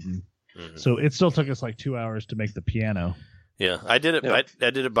speed, and so it still took us like 2 hours to make the piano. Yeah, I did it. Yeah. I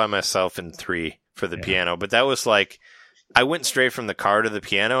did it by myself in 3 for the piano, but that was like I went straight from the car to the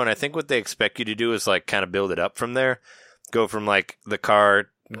piano, and I think what they expect you to do is like kind of build it up from there. Go from the car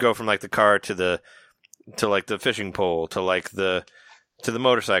to the fishing pole to the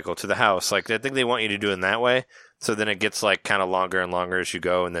motorcycle to the house. Like I think they want you to do it in that way. So then it gets like kind of longer and longer as you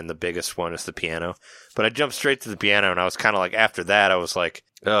go, and then the biggest one is the piano. But I jumped straight to the piano, and I was kind of like after that I was like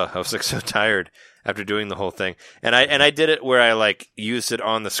so tired after doing the whole thing. And I did it where I like used it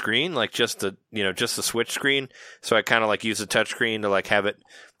on the screen, like just the Switch screen. So I kind of like used the touch screen to like have it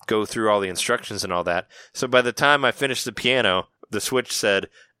go through all the instructions and all that. So by the time I finished the piano, the Switch said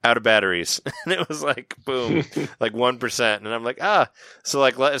out of batteries, and it was like boom, like 1%. And I'm like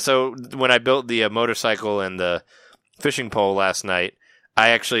so when I built the motorcycle and the fishing pole last night, I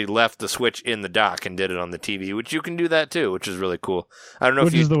actually left the Switch in the dock and did it on the TV, which you can do that too, which is really cool. I don't know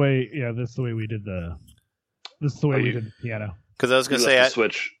that's the way we did we did the piano. Because I was going to say the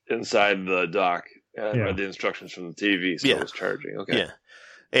Switch inside the dock and read the instructions from the TV, so it was charging. Okay. Yeah.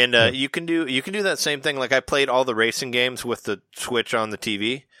 And you can do that same thing. Like I played all the racing games with the Switch on the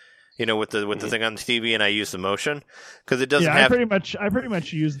TV, with the thing on the TV, and I use the motion because it doesn't have. I pretty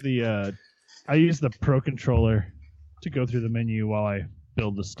much use the Pro Controller to go through the menu while I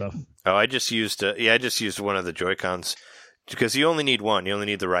build the stuff. Oh, I just used one of the Joy-Cons because you only need one. You only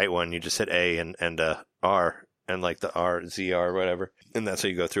need the right one. You just hit A and R and like the R, ZR, whatever, and that's how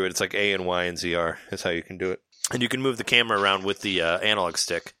you go through it. It's like A and Y and ZR is how you can do it. And you can move the camera around with the analog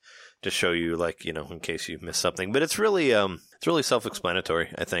stick to show you, like, in case you miss something. But it's really self-explanatory,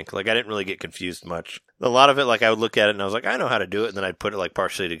 I think. Like, I didn't really get confused much. A lot of it, like, I would look at it and I was like, I know how to do it. And then I'd put it, like,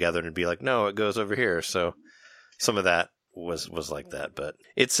 partially together and be like, no, it goes over here. So some of that was like that. But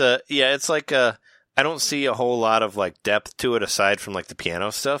it's like I don't see a whole lot of like depth to it aside from like the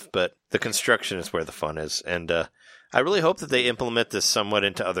piano stuff, but the construction is where the fun is. And I really hope that they implement this somewhat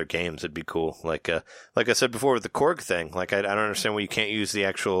into other games. It'd be cool. Like I said before with the Korg thing, like I don't understand why you can't use the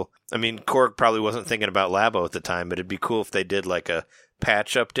actual. I mean, Korg probably wasn't thinking about Labo at the time, but it'd be cool if they did like a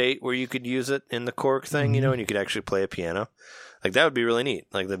patch update where you could use it in the Korg thing, and you could actually play a piano. Like that would be really neat.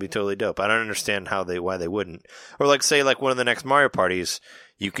 Like that'd be totally dope. I don't understand why they wouldn't. Or like say like one of the next Mario parties,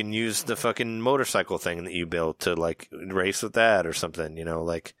 you can use the fucking motorcycle thing that you built to like race with that or something,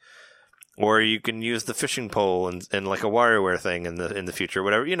 like, or you can use the fishing pole and like a WarioWare thing in the future,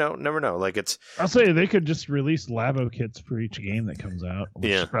 whatever, never know. Like I'll say they could just release Labo kits for each game that comes out, which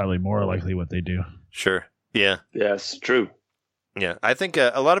is probably more likely what they do. Sure. Yeah. Yes, true. Yeah, I think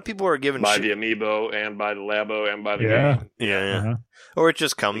a lot of people are given by the Amiibo and by the Labo and by the game. Yeah. Uh-huh. Or it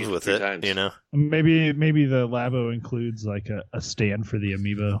just comes with it, times. Maybe the Labo includes like a stand for the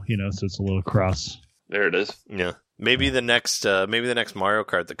Amiibo, so it's a little cross. There it is. Yeah, maybe the next Mario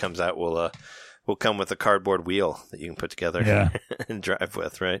Kart that comes out will come with a cardboard wheel that you can put together and drive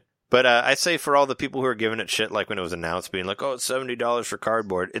with, right? But I say for all the people who are giving it shit, like when it was announced, being like, "Oh, it's $70 for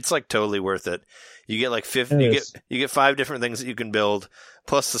cardboard," it's like totally worth it. You get like 50, you get 5 different things that you can build,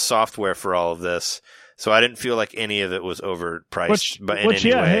 plus the software for all of this. So I didn't feel like any of it was overpriced, in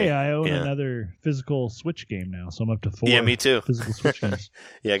any way. Hey, I own another physical Switch game now, so I'm up to 4. Yeah, me too. Physical Switch games.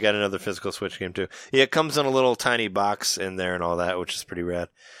 Yeah, I got another physical Switch game too. Yeah, it comes in a little tiny box in there and all that, which is pretty rad.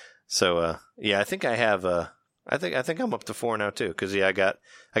 So I think I have I think I'm up to 4 now too, because I got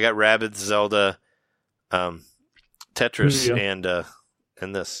Rabbids, Zelda, Tetris,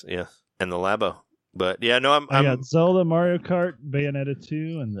 and this, and the Labo. But yeah, no, I got Zelda, Mario Kart, Bayonetta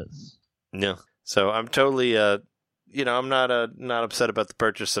 2, and this. Yeah, so I'm totally, I'm not upset about the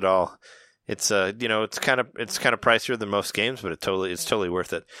purchase at all. It's it's kind of pricier than most games, but it's totally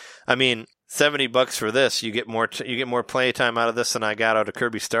worth it. I mean, $70 for this, you get more play time out of this than I got out of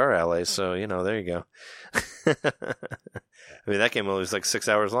Kirby Star Allies. So there you go. I mean, that game was like 6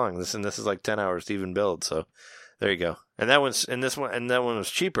 hours long. This is like 10 hours to even build. So there you go. And that one was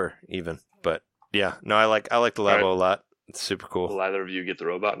cheaper even. But yeah, no, I like the Labo a lot. It's super cool. Will either of you get the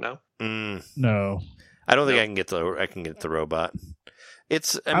robot now? No, I don't think I can get the robot.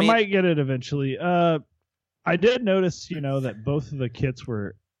 I might get it eventually. I did notice, that both of the kits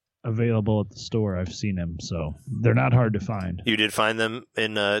were available at the store. I've seen them, so they're not hard to find. You did find them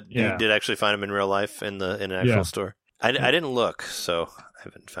in you did actually find them in real life in an actual store. I didn't look, so I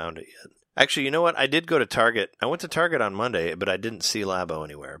haven't found it yet. Actually, you know what? I did go to Target. I went to Target on Monday, but I didn't see Labo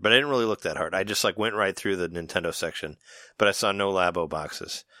anywhere. But I didn't really look that hard. I just went right through the Nintendo section, but I saw no Labo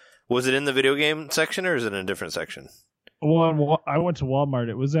boxes. Was it in the video game section or is it in a different section? Well, I went to Walmart.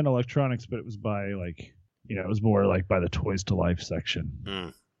 It was in electronics, but it was by it was more like by the Toys to Life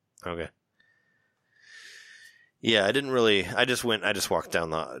section. Okay. Yeah, I didn't really. I just walked down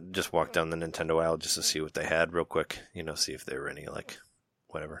the Nintendo aisle just to see what they had real quick. See if there were any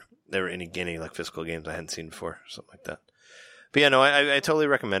any physical games I hadn't seen before, something like that. But yeah, no, I totally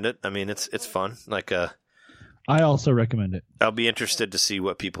recommend it. I mean, it's fun. I also recommend it. I'll be interested to see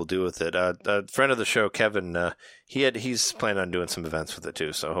what people do with it. A friend of the show, Kevin, he's planning on doing some events with it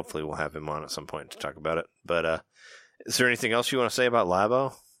too, so hopefully we'll have him on at some point to talk about it. But is there anything else you want to say about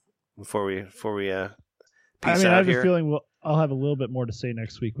Labo before we peace out I have a feeling I'll have a little bit more to say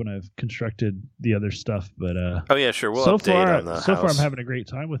next week when I've constructed the other stuff. But oh yeah, sure. We'll update on the house. So far, I'm having a great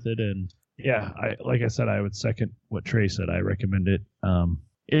time with it, and like I said, I would second what Trey said. I recommend it.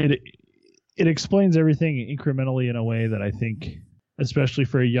 It explains everything incrementally in a way that I think, especially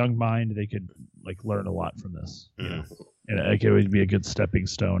for a young mind, they could learn a lot from this. And it would be a good stepping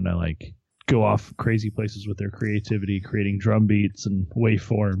stone to go off crazy places with their creativity, creating drum beats and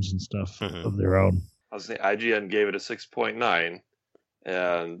waveforms and stuff of their own. I was saying IGN gave it a 6.9,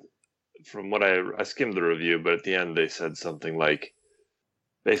 and from what I skimmed the review, but at the end they said something like,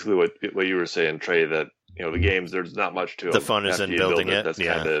 basically what you were saying, Trey, that the games, there's not much to it. The fun is in building it. That's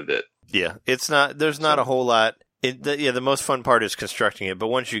kind of it. Yeah, it's not. There's not a whole lot. The most fun part is constructing it, but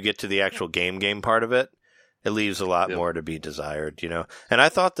once you get to the actual game part of it, it leaves a lot more to be desired. And I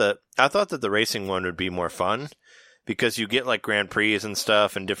thought that the racing one would be more fun because you get Grand Prix and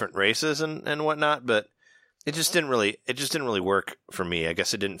stuff and different races and whatnot, but it just didn't really work for me. I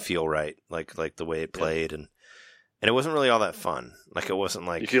guess it didn't feel right, like the way it played, and it wasn't really all that fun. It wasn't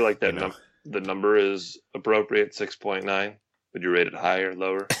You feel like that the number is appropriate, 6.9? Would you rate it higher,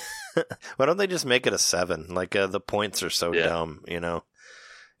 lower? Why don't they just make it a 7? The points are so dumb,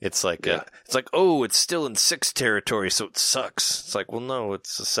 It's oh, it's still in 6 territory, so it sucks. It's well, no,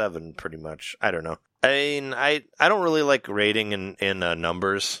 it's a 7, pretty much. I don't know. I mean, I don't really like rating in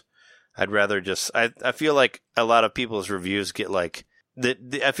numbers. I'd rather just. I feel like a lot of people's reviews get like.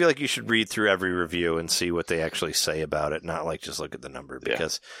 I feel like you should read through every review and see what they actually say about it, not like just look at the number,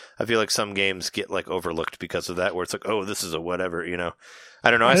 because I feel like some games get like overlooked because of that, where it's like, oh, this is a whatever, you know.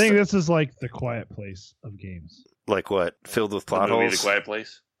 I don't know. I think this is like the Quiet Place of games. Like what? Filled with plot holes? The Quiet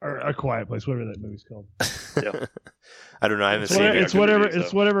Place? Or A Quiet Place, whatever that movie's called. Yeah. I don't know. I haven't seen it. It's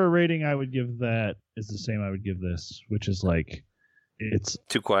whatever rating I would give that is the same I would give this, which is like it's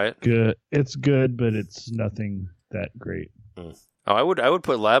too quiet. Good. It's good, but it's nothing that great. Oh, I would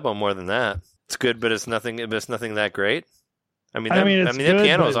put Labo more than that. It's good, but it's nothing that great. I mean, it's good, that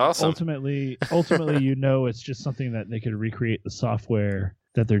piano is awesome. Ultimately, it's just something that they could recreate the software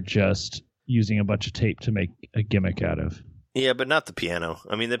that they're just using a bunch of tape to make a gimmick out of. Yeah, but not the piano.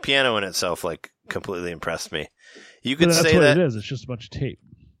 I mean, the piano in itself, like, completely impressed me. You could say that what it is. It's just a bunch of tape.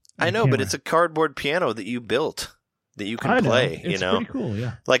 I know, but it's a cardboard piano that you built that you can play. It's pretty cool.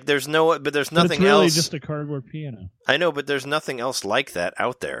 Yeah. Like, there's nothing it's really else. Just a cardboard piano. I know, but there's nothing else like that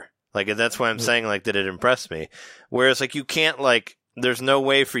out there. Like, that's why I'm saying, like, that it impressed me. Whereas, like, you can't, like, there's no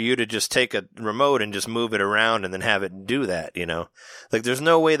way for you to just take a remote and just move it around and then have it do that, you know? Like, there's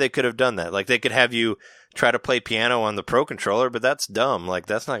no way they could have done that. Like, they could have you try to play piano on the Pro Controller, but that's dumb. Like,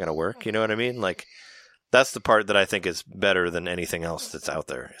 that's not going to work. You know what I mean? Like, that's the part that I think is better than anything else that's out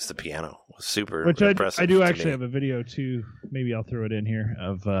there. Is the piano. Super impressive. I do actually have a video too. Maybe I'll throw it in here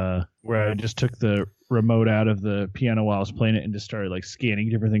of where I just took the remote out of the piano while I was playing it and just started like scanning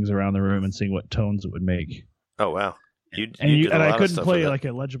different things around the room and seeing what tones it would make. Oh wow! I couldn't play like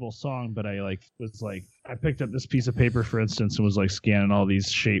a legible song, but I picked up this piece of paper, for instance, and was like scanning all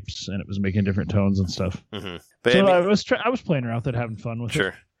these shapes, and it was making different tones and stuff. Mm-hmm. But so I was playing around with it, having fun with it.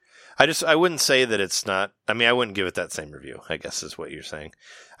 Sure. I wouldn't say that it's not. I mean, I wouldn't give it that same review, I guess is what you're saying.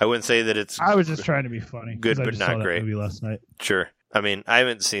 I wouldn't say that it's. I was just trying to be funny. Good, but not great. Movie last night. Sure. I mean, I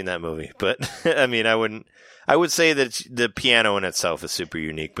haven't seen that movie, but I mean, I would say that the piano in itself is super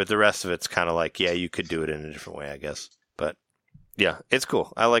unique, but the rest of it's kind of like, yeah, you could do it in a different way, I guess. But yeah, it's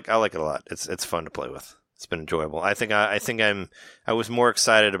cool. I like it a lot. It's fun to play with. It's been enjoyable. I think I was more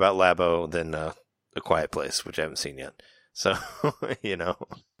excited about Labo than A Quiet Place, which I haven't seen yet. So, you know.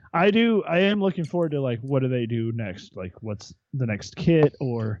 I am looking forward to like what do they do next? Like what's the next kit,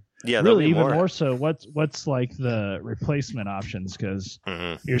 or really even more so what's like the replacement options, because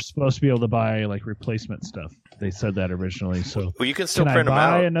you're supposed to be able to buy like replacement stuff. They said that originally. So well, you can still print them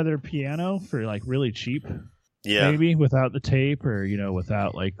out. Buy another piano for like really cheap? Yeah. Maybe without the tape, or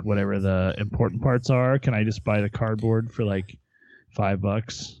without like whatever the important parts are. Can I just buy the cardboard for like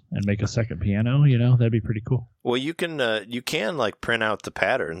 $5 and make a second piano? That'd be pretty cool. Well, you can like print out the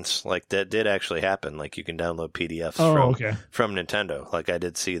patterns. Like that did actually happen. Like you can download PDFs from Nintendo. Like I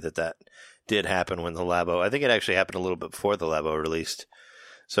did see that did happen when the Labo. I think it actually happened a little bit before the Labo released.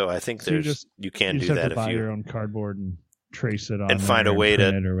 So I think you can do that if buy you your own cardboard and trace it on and find a way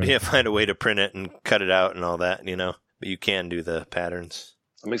to print it and cut it out and all that. But you can do the patterns.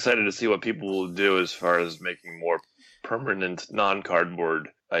 I'm excited to see what people will do as far as making more permanent non-cardboard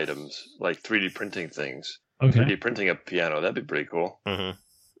items, like 3D printing things. Okay. 3D printing a piano, that'd be pretty cool. Mm-hmm.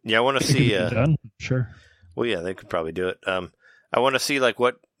 Yeah, I want to see. Done? Sure. Well, yeah, they could probably do it. I want to see I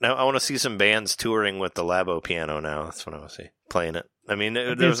want to see some bands touring with the Labo piano now. That's what I want to see, playing it. I mean,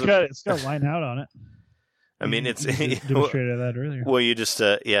 it's got line out on it. I mean, it's demonstrated that earlier. Well, you just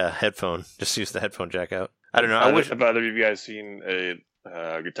headphone. Just use the headphone jack out. I don't know. Have either of you guys seen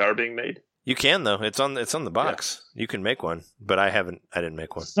a guitar being made? You can though. It's on the box. Yeah. You can make one, but I didn't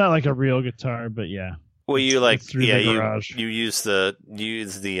make one. It's not like a real guitar, but yeah. Well, you use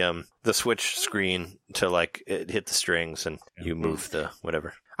the switch screen to like hit the strings and you move the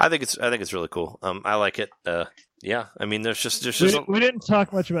whatever. I think it's really cool. I like it. Yeah. I mean, there's just we didn't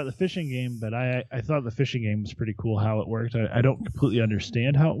talk much about the fishing game, but I thought the fishing game was pretty cool how it worked. I don't completely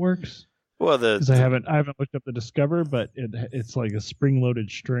understand how it works. Well, because I haven't looked up the Discover, but it's like a spring-loaded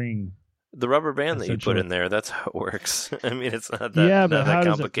string. The rubber band that you put in there, that's how it works. I mean, it's not that, not that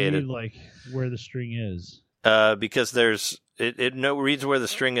complicated. Does it read, like, where the string is? Because it reads where the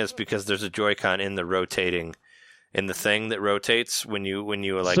string is because there's a Joy-Con in the thing that rotates when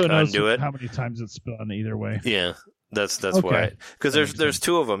you like undo it. How many times it's spun either way? Yeah, that's okay. Why. Because there's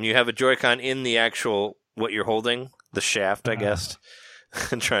two of them. You have a Joy-Con in the actual what you're holding, the shaft, I guess.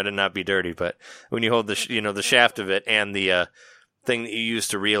 I'm trying to not be dirty, but when you hold the shaft of it and the thing that you use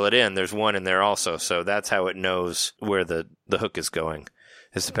to reel it in, there's one in there also. So that's how it knows where the hook is going.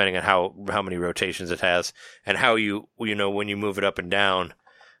 It's depending on how many rotations it has and how when you move it up and down,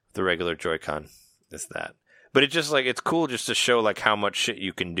 the regular Joy-Con is that. But it's cool just to show like how much shit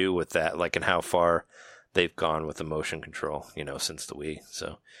you can do with that, like and how far they've gone with the motion control, since the Wii.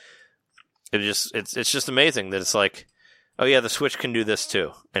 So it's just amazing that it's like, oh yeah, the Switch can do this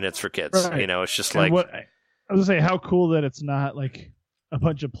too, and it's for kids. Right. You know, it's just And like, what, I was gonna say, how cool that it's not like a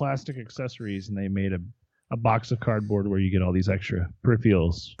bunch of plastic accessories and they made a box of cardboard where you get all these extra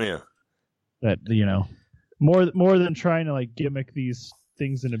peripherals. yeah, That, you know, more than trying to like gimmick these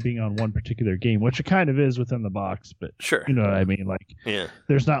things into being on one particular game, which it kind of is within the box, but sure, you know what I mean? Like, yeah,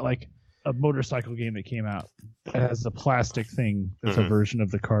 there's not like a motorcycle game that came out that has a plastic thing that's a version of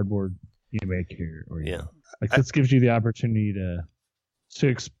the cardboard you make here. Or, you know, like this gives you the opportunity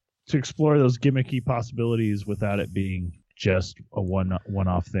to explore those gimmicky possibilities without it being just a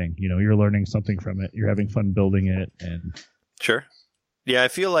one-off thing. You know, you're learning something from it. You're having fun building it, and sure. Yeah, I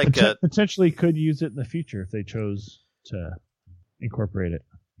feel like potentially could use it in the future if they chose to incorporate it.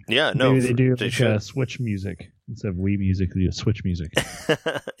 Yeah, no, maybe they do they like should. Switch music instead of Wii music. They do Switch music.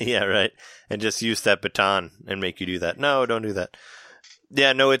 Yeah, right. And just use that baton and make you do that. No, don't do that.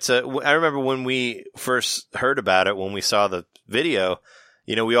 Yeah, no, I remember when we first heard about it, when we saw the video,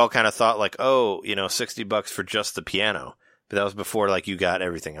 you know, we all kind of thought like, oh, you know, $60 for just the piano. But that was before like you got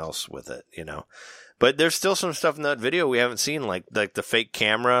everything else with it, you know. But there's still some stuff in that video we haven't seen, like the fake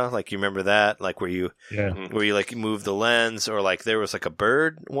camera, like you remember that, like where you like move the lens, or like there was like a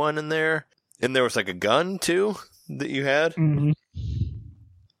bird one in there, and there was like a gun too that you had. Mm-hmm.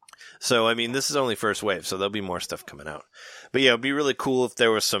 So I mean, this is only first wave, so there'll be more stuff coming out. But yeah, it'd be really cool if there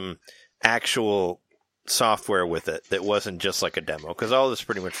was some actual software with it that wasn't just like a demo, because all this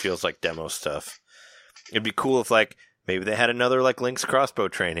pretty much feels like demo stuff. It'd be cool if like maybe they had another like Link's crossbow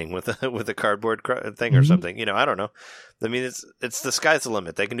training with a cardboard thing or something. You know, I don't know. I mean, it's the sky's the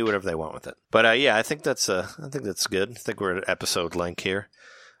limit. They can do whatever they want with it. But yeah, I think that's good. I think we're at episode length here.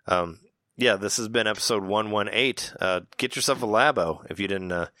 Yeah, this has been episode 118. Get yourself a Labo if you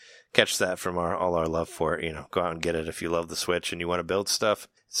didn't catch that from all our love for it. You know, go out and get it if you love the Switch and you want to build stuff.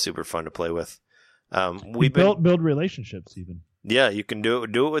 It's super fun to play with. We build relationships even. Yeah, you can do it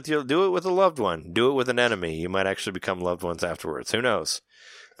with a loved one. Do it with an enemy. You might actually become loved ones afterwards. Who knows?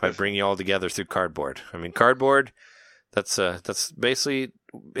 Might bring you all together through cardboard. I mean, cardboard. That's basically,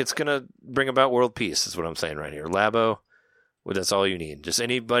 it's gonna bring about world peace. Is what I'm saying right here. Labo. Well, that's all you need. Just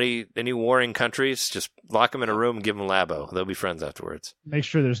any warring countries, just lock them in a room and give them Labo. They'll be friends afterwards. Make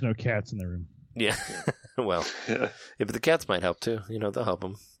sure there's no cats in the room. Yeah. Well, yeah, but the cats might help too. You know, they'll help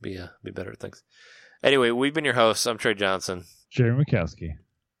them be better at things. Anyway, we've been your hosts. I'm Trey Johnson. Jerry Mikowski.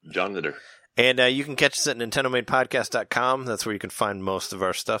 John Litter. And you can catch us at NintendoMadePodcast.com. That's where you can find most of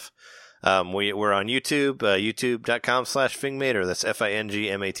our stuff. We're on YouTube, youtube.com/Fingmater. That's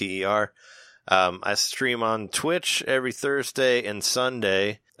FINGMATER. I stream on Twitch every Thursday and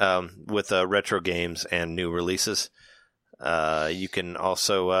Sunday with retro games and new releases. You can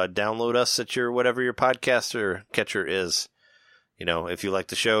also download us at whatever your podcaster catcher is. You know, if you like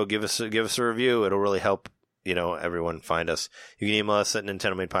the show, give us a review. It'll really help, you know, everyone find us. You can email us at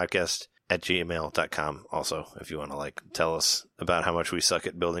NintendoMadePodcast@gmail.com. Also, if you want to like tell us about how much we suck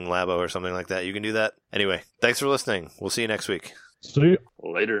at building Labo or something like that, you can do that. Anyway, thanks for listening. We'll see you next week. See you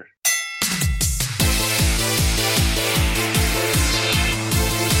later.